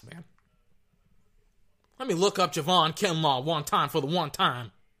Christ, man. Let me look up Javon Kinlaw one time for the one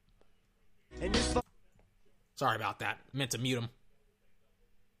time. Sorry about that. Meant to mute him.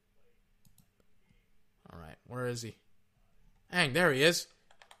 All right, where is he? Dang, there he is.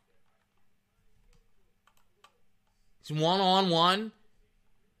 He's one-on-one.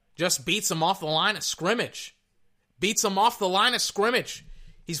 Just beats him off the line of scrimmage. He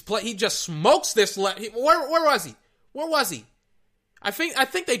just smokes this. Where was he? Where was he? I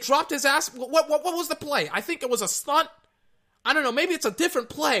think they dropped his ass. What was the play? I think it was a stunt. I don't know. Maybe it's a different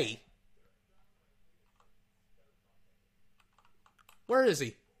play. Where is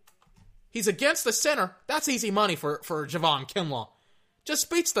he? He's against the center. That's easy money for Javon Kinlaw.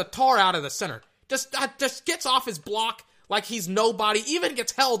 Just beats the tar out of the center. Just gets off his block like he's nobody. Even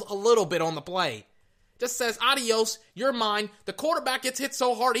gets held a little bit on the play. Just says, adios, you're mine. The quarterback gets hit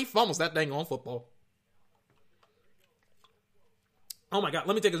so hard he fumbles that dang on football. Oh my God,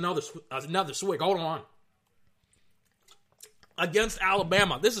 let me take another swig. Hold on. Against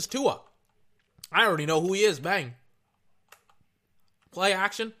Alabama. This is Tua. I already know who he is. Bang. Play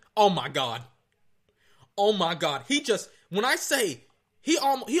action. Oh my God. Oh my God. When I say he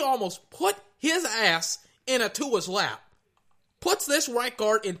almost put his ass in a Tua's lap. Puts this right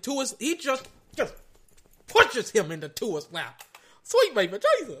guard in Tua's, he just pushes him into Tua's lap. Sweet baby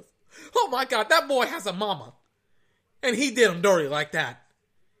Jesus. Oh my God, that boy has a mama. And he did him dirty like that.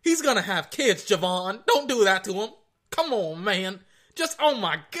 He's gonna have kids, Javon. Don't do that to him. Come on, man. Just, oh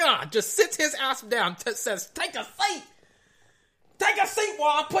my God, just sits his ass down, says, take a seat. Take a seat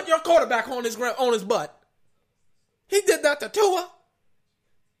while I put your quarterback on his butt. He did that to Tua.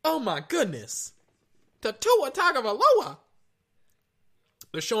 Oh my goodness. To Tua Tagovailoa.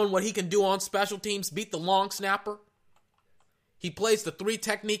 They're showing what he can do on special teams, beat the long snapper. He plays the 3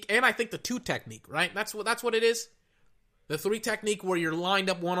 technique and I think the 2 technique, right? That's what it is. The 3 technique where you're lined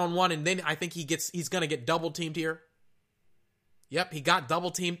up one-on-one and then I think he's going to get double teamed here. Yep, he got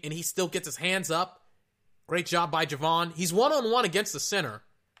double teamed and he still gets his hands up. Great job by Javon. He's one-on-one against the center.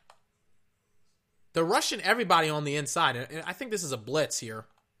 They're rushing everybody on the inside. And I think this is a blitz here.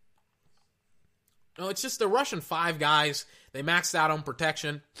 No, it's just they're rushing 5 guys. They maxed out on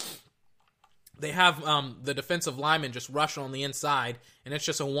protection. They have the defensive lineman just rush on the inside, and it's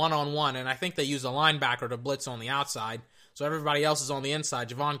just a one-on-one. And I think they use a linebacker to blitz on the outside. So everybody else is on the inside.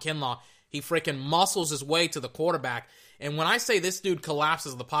 Javon Kinlaw, he freaking muscles his way to the quarterback. And when I say this dude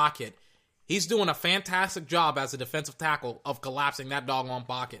collapses the pocket, he's doing a fantastic job as a defensive tackle of collapsing that doggone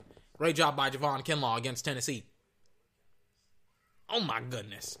pocket. Great job by Javon Kinlaw against Tennessee. Oh my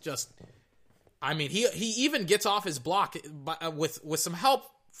goodness. He even gets off his block with some help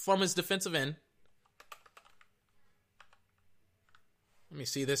from his defensive end. Let me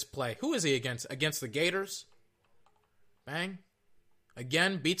see this play. Who is he against? Against the Gators. Bang.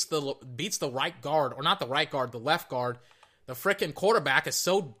 Again, beats the right guard, or not the right guard, the left guard. The frickin' quarterback is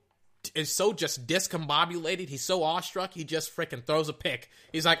so just discombobulated. He's so awestruck, he just frickin' throws a pick.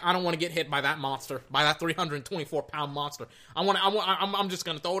 He's like, I don't want to get hit by that monster, by that 324-pound monster. I'm just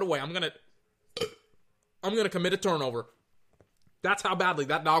gonna throw it away. I'm gonna commit a turnover. That's how badly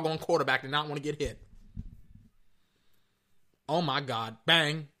that doggone quarterback did not want to get hit. Oh my God.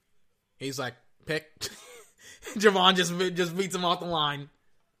 Bang. He's like, pick. Javon just beats him off the line.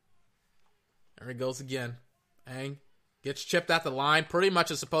 There he goes again. Bang. Gets chipped at the line. Pretty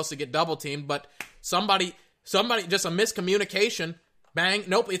much is supposed to get double teamed, but somebody, just a miscommunication. Bang.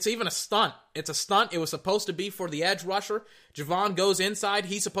 Nope, it's even a stunt. It's a stunt. It was supposed to be for the edge rusher. Javon goes inside.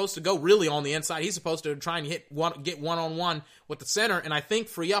 He's supposed to go really on the inside. He's supposed to try and get one-on-one with the center, and I think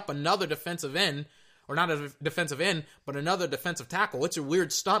free up another defensive end, or not a defensive end, but another defensive tackle. It's a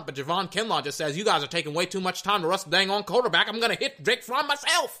weird stunt, but Javon Kinlaw just says, you guys are taking way too much time to rush the dang on quarterback. I'm going to hit Drake Fromm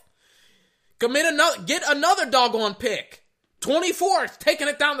myself. Get another doggone pick. 24, taking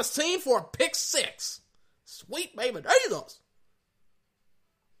it down the seam for a pick 6. Sweet baby Jesus.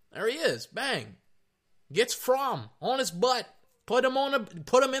 There he is. Bang. Gets Fromm on his butt. Put him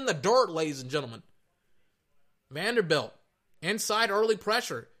in the dirt, ladies and gentlemen. Vanderbilt. Inside early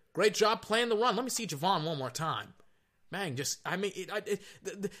pressure. Great job playing the run. Let me see Javon one more time. Bang. Is there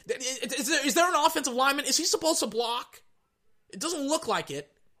an offensive lineman? Is he supposed to block? It doesn't look like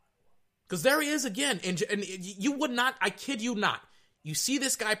it. Because there he is again. And you would not, I kid you not. You see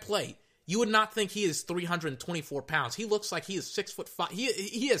this guy play. You would not think he is 324 pounds. He looks like he is 6'5". He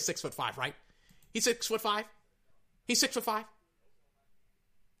is 6'5", right? He's 6'5". He's 6'5".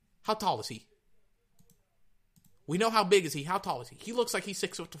 How tall is he? We know how big is he. How tall is he? He looks like he's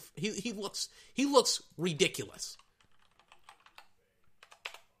 6 foot. He looks ridiculous.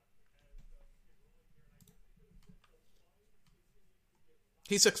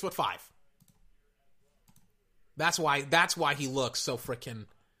 He's 6'5". That's why he looks so freaking,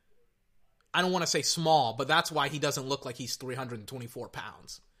 I don't want to say small, but that's why he doesn't look like he's 324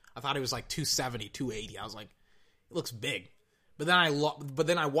 pounds. I thought he was like 270, 280. I was like, he looks big. But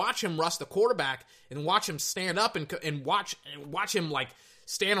then I watch him rush the quarterback and watch him stand up and watch him like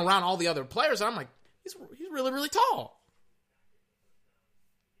stand around all the other players. And I'm like, he's really, really tall.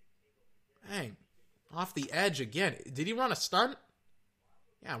 Dang. Off the edge again. Did he run a stunt?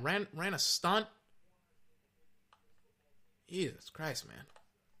 Yeah, ran a stunt. Jesus Christ, man.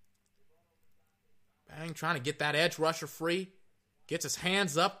 Bang, trying to get that edge rusher free. Gets his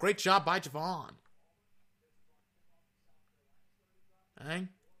hands up. Great job by Javon. Bang.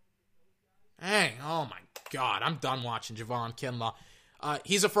 Oh my God. I'm done watching Javon Kinlaw.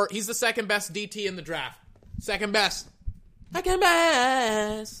 He's the second best DT in the draft. Second best.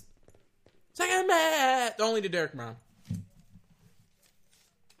 Only to Derek Brown.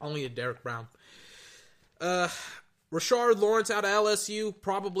 Rashard Lawrence out of LSU,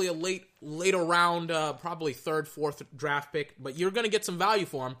 probably a later round, probably third, fourth draft pick, but you're going to get some value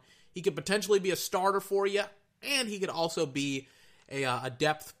for him. He could potentially be a starter for you, and he could also be a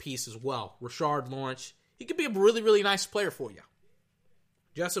depth piece as well. Rashard Lawrence, he could be a really, really nice player for you.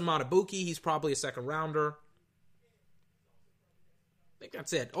 Justin Matabuki, he's probably a second rounder. I think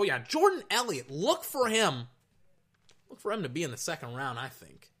that's it. Oh yeah, Jordan Elliott, look for him. Look for him to be in the second round, I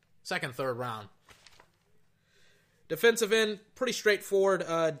think. Second, third round. Defensive end, pretty straightforward.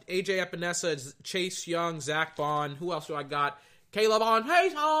 AJ Epinesa, Chase Young, Zach Bond. Who else do I got? Caleb on.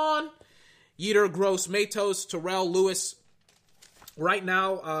 Yetur, Gross, Matos, Terrell, Lewis. Right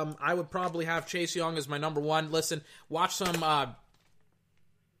now, I would probably have Chase Young as my number one. Listen, watch some,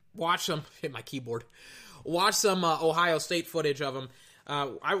 hit my keyboard. Watch some Ohio State footage of him.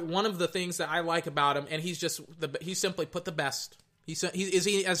 One of the things that I like about him, and he's simply put the best. Is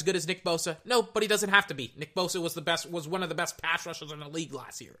he as good as Nick Bosa? No, but he doesn't have to be. Nick Bosa was one of the best pass rushers in the league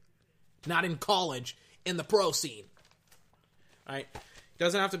last year. Not in college, in the pro scene. All right?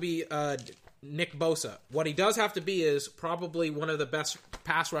 Doesn't have to be Nick Bosa. What he does have to be is probably one of the best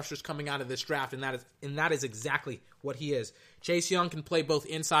pass rushers coming out of this draft, and that is exactly what he is. Chase Young can play both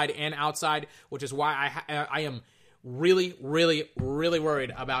inside and outside, which is why I am really, really, really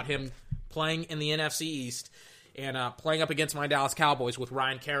worried about him playing in the NFC East and playing up against my Dallas Cowboys with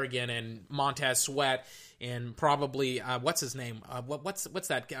Ryan Kerrigan and Montez Sweat and probably what's his name? What's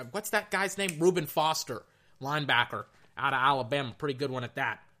that guy's name? Reuben Foster, linebacker out of Alabama, pretty good one at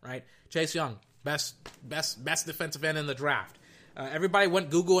that, right? Chase Young, best defensive end in the draft. Everybody went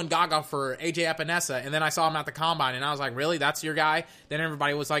Google and Gaga for AJ Epinesa, and then I saw him at the Combine, and I was like, really? That's your guy? Then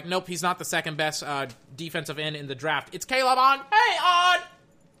everybody was like, nope, he's not the second best defensive end in the draft. It's Caleb On. Hey, On!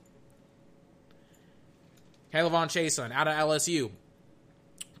 Kayvon Chaisson out of LSU.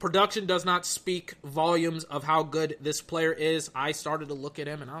 Production does not speak volumes of how good this player is. I started to look at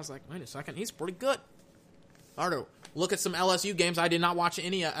him, and I was like, wait a second, he's pretty good. I started to look at some LSU games. I did not watch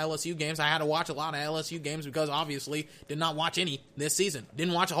any LSU games. I had to watch a lot of LSU games because obviously did not watch any this season.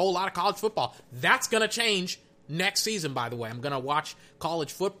 Didn't watch a whole lot of college football. That's going to change next season, by the way. I'm going to watch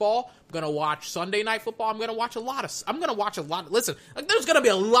college football. I'm going to watch Sunday Night Football. I'm going to watch a lot. Listen, there's going to be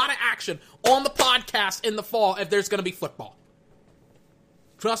a lot of action on the podcast in the fall if there's going to be football.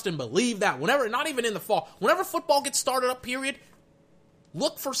 Trust and believe that. Whenever, not even in the fall, whenever football gets started up, period,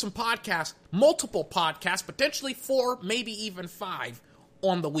 look for some podcasts, multiple podcasts, potentially 4, maybe even 5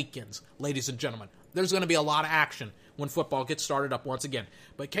 on the weekends, ladies and gentlemen. There's going to be a lot of action when football gets started up once again.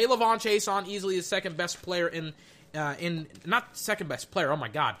 But Kayvon Chaisson, easily the second best player not second best player, oh my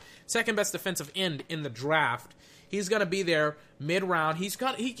God, second best defensive end in the draft. He's going to be there mid-round.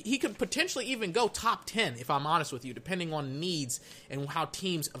 He could potentially even go top 10, if I'm honest with you, depending on needs and how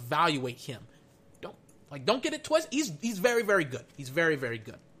teams evaluate him. Don't get it twisted. He's very, very good. He's very, very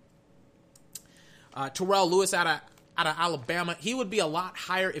good. Terrell Lewis out of Alabama. He would be a lot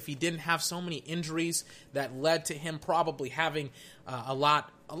higher if he didn't have so many injuries that led to him probably having a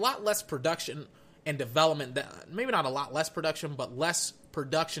lot less production and development. Maybe not a lot less production, but less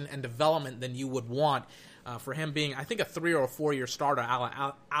production and development than you would want for him being, I think, a 3 or 4 year starter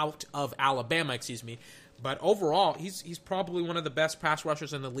out of Alabama. But overall, he's probably one of the best pass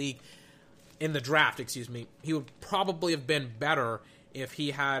rushers in the league. In the draft, he would probably have been better if he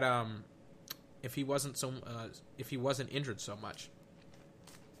had, if he wasn't injured so much.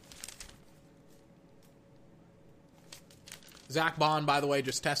 Zach Bond, by the way,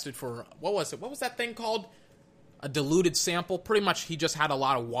 just tested for what was it? What was that thing called? A diluted sample. Pretty much, he just had a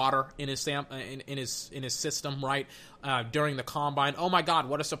lot of water in his in his system, right? During the combine. Oh my God,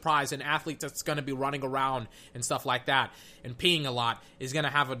 what a surprise! An athlete that's going to be running around and stuff like that and peeing a lot is going to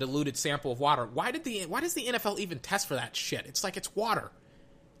have a diluted sample of water. Why does the NFL even test for that shit? It's like it's water.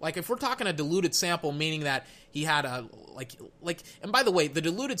 Like if we're talking a diluted sample, meaning that he had a like. And by the way, the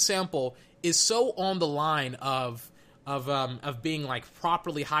diluted sample is so on the line of being like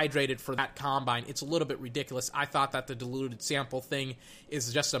properly hydrated for that combine. It's a little bit ridiculous. I thought that the diluted sample thing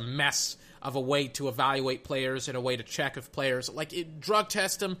is just a mess of a way to evaluate players and a way to check if players drug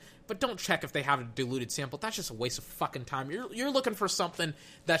test them, but don't check if they have a diluted sample. That's just a waste of fucking time. You're looking for something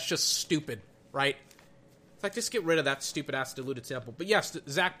that's just stupid, right? It's like, just get rid of that stupid ass diluted sample. But yes,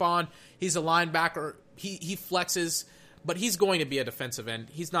 Zach Bond, he's a linebacker. He flexes, but he's going to be a defensive end.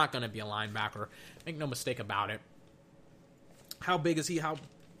 He's not going to be a linebacker. Make no mistake about it. How big is he? How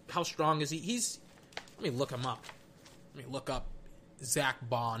strong is he? Let me look him up. Let me look up Zach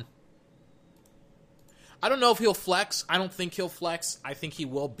Bond. I don't know if he'll flex. I don't think he'll flex. I think he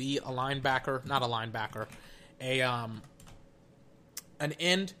will be a linebacker. Not a linebacker. An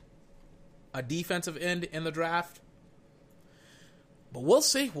end. A defensive end in the draft. But we'll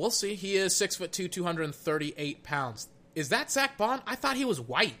see. We'll see. He is 6'2", 238 pounds. Is that Zach Bond? I thought he was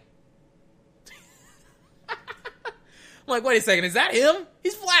white. I'm like, wait a second. Is that him?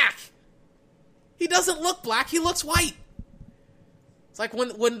 He's black. He doesn't look black. He looks white. It's like when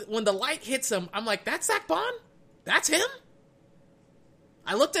the light hits him, I'm like, that's Zach Bond? That's him?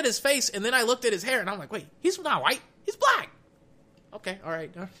 I looked at his face, and then I looked at his hair, and I'm like, wait, he's not white. He's black. Okay, all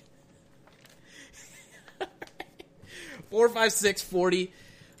right. 4, 5, 6, 40.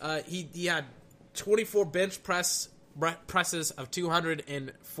 He had 24 bench presses of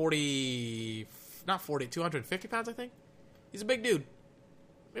 250 pounds, I think. He's a big dude.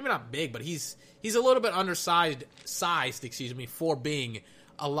 Maybe not big, but he's a little bit undersized, for being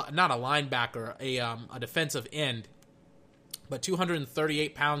not a linebacker, a defensive end. But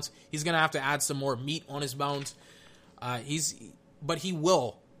 238 pounds, he's going to have to add some more meat on his bones. But he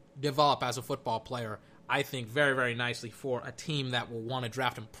will develop as a football player, I think, very, very nicely for a team that will want to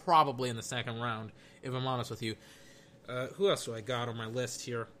draft him probably in the second round, if I'm honest with you. Who else do I got on my list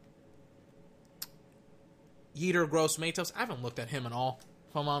here? Yetur Gross-Matos. I haven't looked at him at all,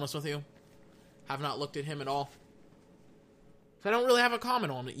 if I'm honest with you. Have not looked at him at all. So I don't really have a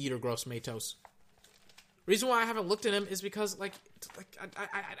comment on Yetur Gross-Matos. Reason why I haven't looked at him is because, I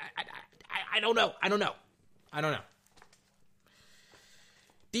don't know. I don't know.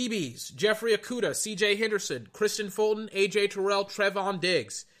 DBs, Jeffrey Okudah, C.J. Henderson, Kristen Fulton, A.J. Terrell, Trevon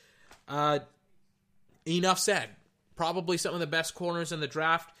Diggs. Enough said. Probably some of the best corners in the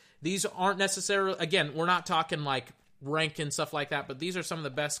draft. These aren't necessarily, again, we're not talking like rank and stuff like that, but these are some of the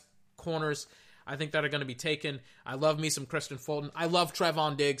best corners I think that are going to be taken. I love me some Kristen Fulton. I love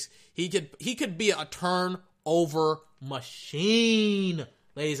Trevon Diggs. He could be a turnover machine,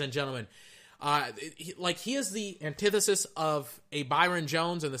 ladies and gentlemen. He is the antithesis of a Byron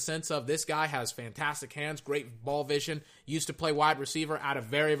Jones in the sense of this guy has fantastic hands, great ball vision, used to play wide receiver at a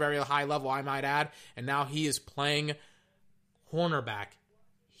very, very high level, I might add, and now he is playing cornerback.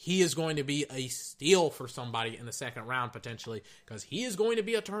 He is going to be a steal for somebody in the second round, potentially, because he is going to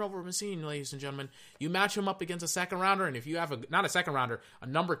be a turnover machine, ladies and gentlemen. You match him up against a second rounder, and if you have not a second rounder, a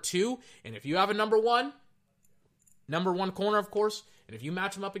number 2, and if you have a number one corner, of course, and if you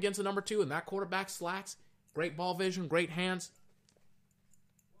match him up against a number 2 and that quarterback slacks, great ball vision, great hands,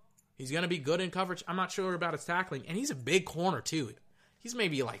 he's going to be good in coverage. I'm not sure about his tackling, and he's a big corner, too. He's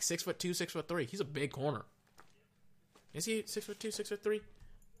maybe like 6'2", 6'3". He's a big corner. Is he 6'2", 6'3"?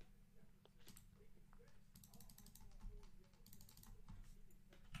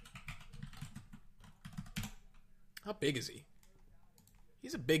 How big is he?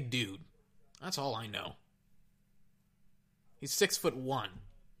 He's a big dude. That's all I know. He's 6'1".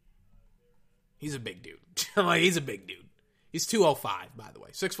 He's a big dude. He's a big dude. He's 205, by the way.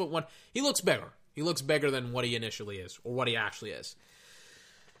 6'1". He looks bigger. He looks bigger than what he initially is, or what he actually is.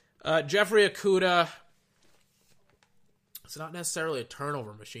 Jeffrey Okudah. It's not necessarily a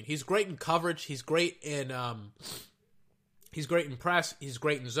turnover machine. He's great in coverage. He's great in press. He's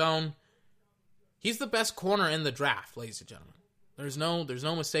great in zone. He's the best corner in the draft, ladies and gentlemen. There's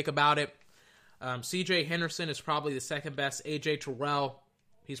no mistake about it. C.J. Henderson is probably the second best. A.J. Terrell,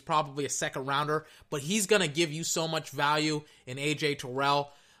 he's probably a second rounder, but he's going to give you so much value in A.J.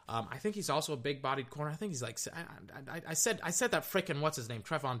 Terrell. I think he's also a big-bodied corner. I think he's like, I said that frickin' what's his name?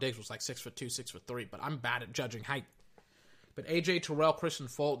 Trevon Diggs was like 6'2", 6'3", but I'm bad at judging height. But A.J. Terrell, Kristen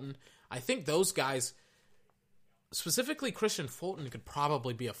Fulton, I think those guys, specifically Kristen Fulton, could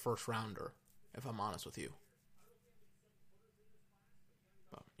probably be a first rounder, if I'm honest with you.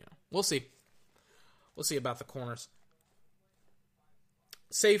 But, we'll see. We'll see about the corners.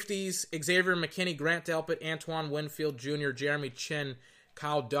 Safeties, Xavier McKinney, Grant Delpit, Antoine Winfield Jr., Jeremy Chin,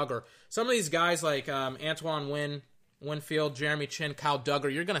 Kyle Duggar. Some of these guys like Antoine Winfield, Jeremy Chin, Kyle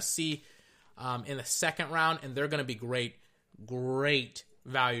Duggar, you're going to see in the second round, and they're going to be great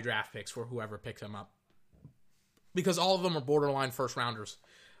value draft picks for whoever picks them up. Because all of them are borderline first rounders.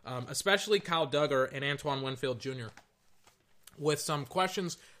 Especially Kyle Duggar and Antoine Winfield Jr. With some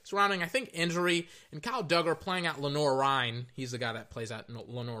questions surrounding, I think, injury. And Kyle Duggar playing at Lenoir-Rhyne. He's the guy that plays at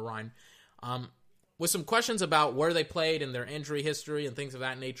Lenoir-Rhyne. With some questions about where they played and their injury history and things of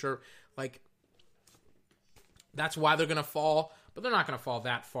that nature. That's why they're going to fall. But they're not going to fall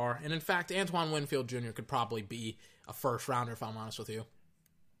that far. And in fact, Antoine Winfield Jr. could probably be a first rounder, if I'm honest with you.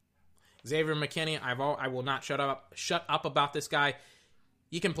 Xavier McKinney, I will not shut up about this guy.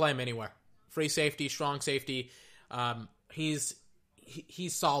 You can play him anywhere. Free safety, strong safety. He's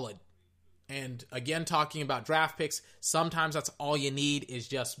solid. And again, talking about draft picks, sometimes that's all you need is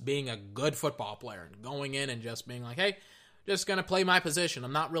just being a good football player and going in and just being like, hey, Just going to play my position.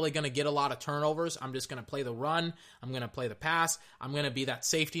 I'm not really going to get a lot of turnovers. I'm just going to play the run. I'm going to play the pass. I'm going to be that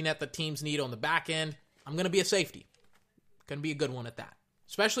safety net that teams need on the back end. I'm going to be a safety. Going to be a good one at that.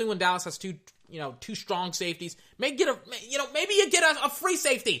 Especially when Dallas has two strong safeties. Maybe you get a free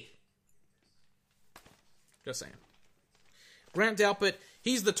safety. Just saying. Grant Delpit,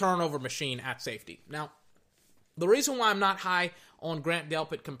 he's the turnover machine at safety. Now, the reason why I'm not high on Grant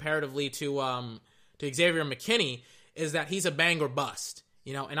Delpit comparatively to Xavier McKinney is that he's a bang or bust.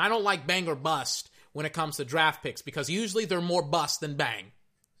 And I don't like bang or bust when it comes to draft picks because usually they're more bust than bang.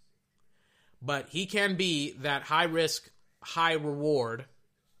 But he can be that high risk, high reward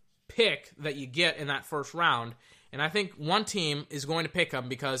pick that you get in that first round. And I think one team is going to pick him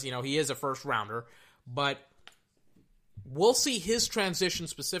because, he is a first rounder. But we'll see his transition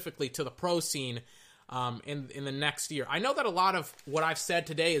specifically to the pro scene in the next year. I know that a lot of what I've said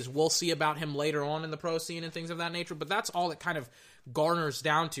today is we'll see about him later on in the pro scene and things of that nature, but that's all it kind of garners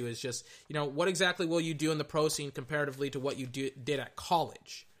down to is just, what exactly will you do in the pro scene comparatively to what you did at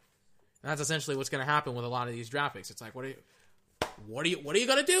college? And that's essentially what's going to happen with a lot of these draft picks. It's like, what are you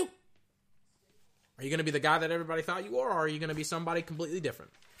going to do? Are you going to be the guy that everybody thought you were, or are you going to be somebody completely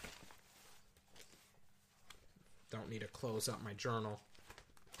different? Don't need to close up my journal.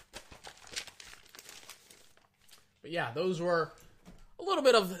 But yeah, those were a little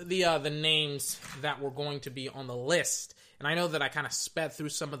bit of the names that were going to be on the list. And I know that I kind of sped through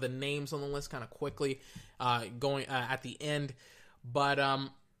some of the names on the list kind of quickly going at the end. But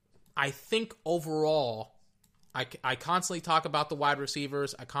I think overall, I constantly talk about the wide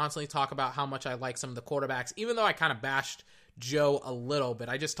receivers. I constantly talk about how much I like some of the quarterbacks, even though I kind of bashed Joe a little bit.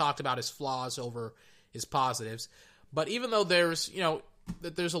 I just talked about his flaws over his positives. But even though there's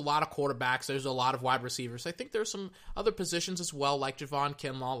a lot of quarterbacks, there's a lot of wide receivers, I think there's some other positions as well, like Javon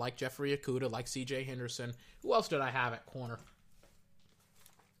Kinlaw, like Jeffrey Okudah, like C.J. Henderson. Who else did I have at corner?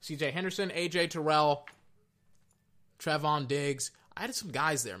 C.J. Henderson, A.J. Terrell, Trevon Diggs. I had some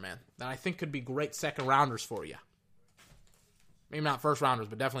guys there, man, that I think could be great second rounders for you. Maybe not first rounders,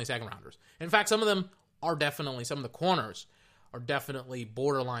 but definitely second rounders. In fact, some of the corners are definitely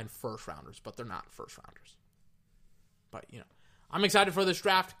borderline first rounders, but they're not first rounders. But, I'm excited for this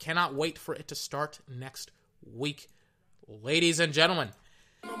draft. Cannot wait for it to start next week. Ladies and gentlemen,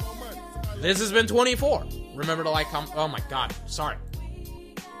 this has been 24. Remember to like, comment. Oh my God, sorry.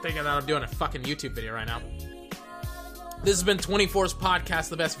 Thinking that I'm doing a fucking YouTube video right now. This has been 24's podcast,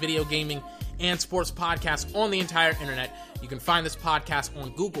 the best video gaming and sports podcast on the entire internet. You can find this podcast on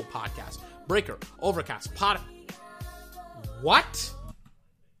Google Podcasts, Breaker, Overcast,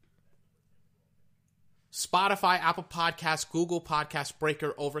 Spotify, Apple Podcasts, Google Podcasts,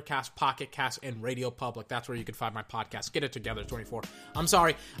 Breaker, Overcast, Pocket Cast, and Radio Public. That's where you can find my podcast. Get it together, 24. I'm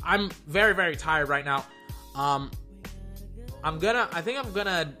sorry. I'm very, very tired right now. I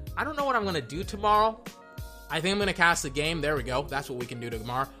don't know what I'm going to do tomorrow. I think I'm going to cast a game. There we go. That's what we can do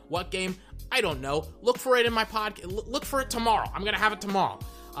tomorrow. What game? I don't know. Look for it in my podcast. Look for it tomorrow. I'm going to have it tomorrow.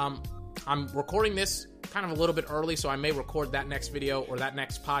 I'm recording this kind of a little bit early, so I may record that next video or that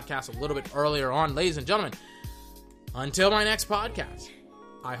next podcast a little bit earlier on. Ladies and gentlemen, until my next podcast,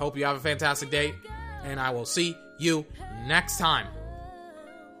 I hope you have a fantastic day, and I will see you next time.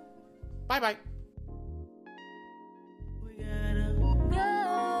 Bye-bye.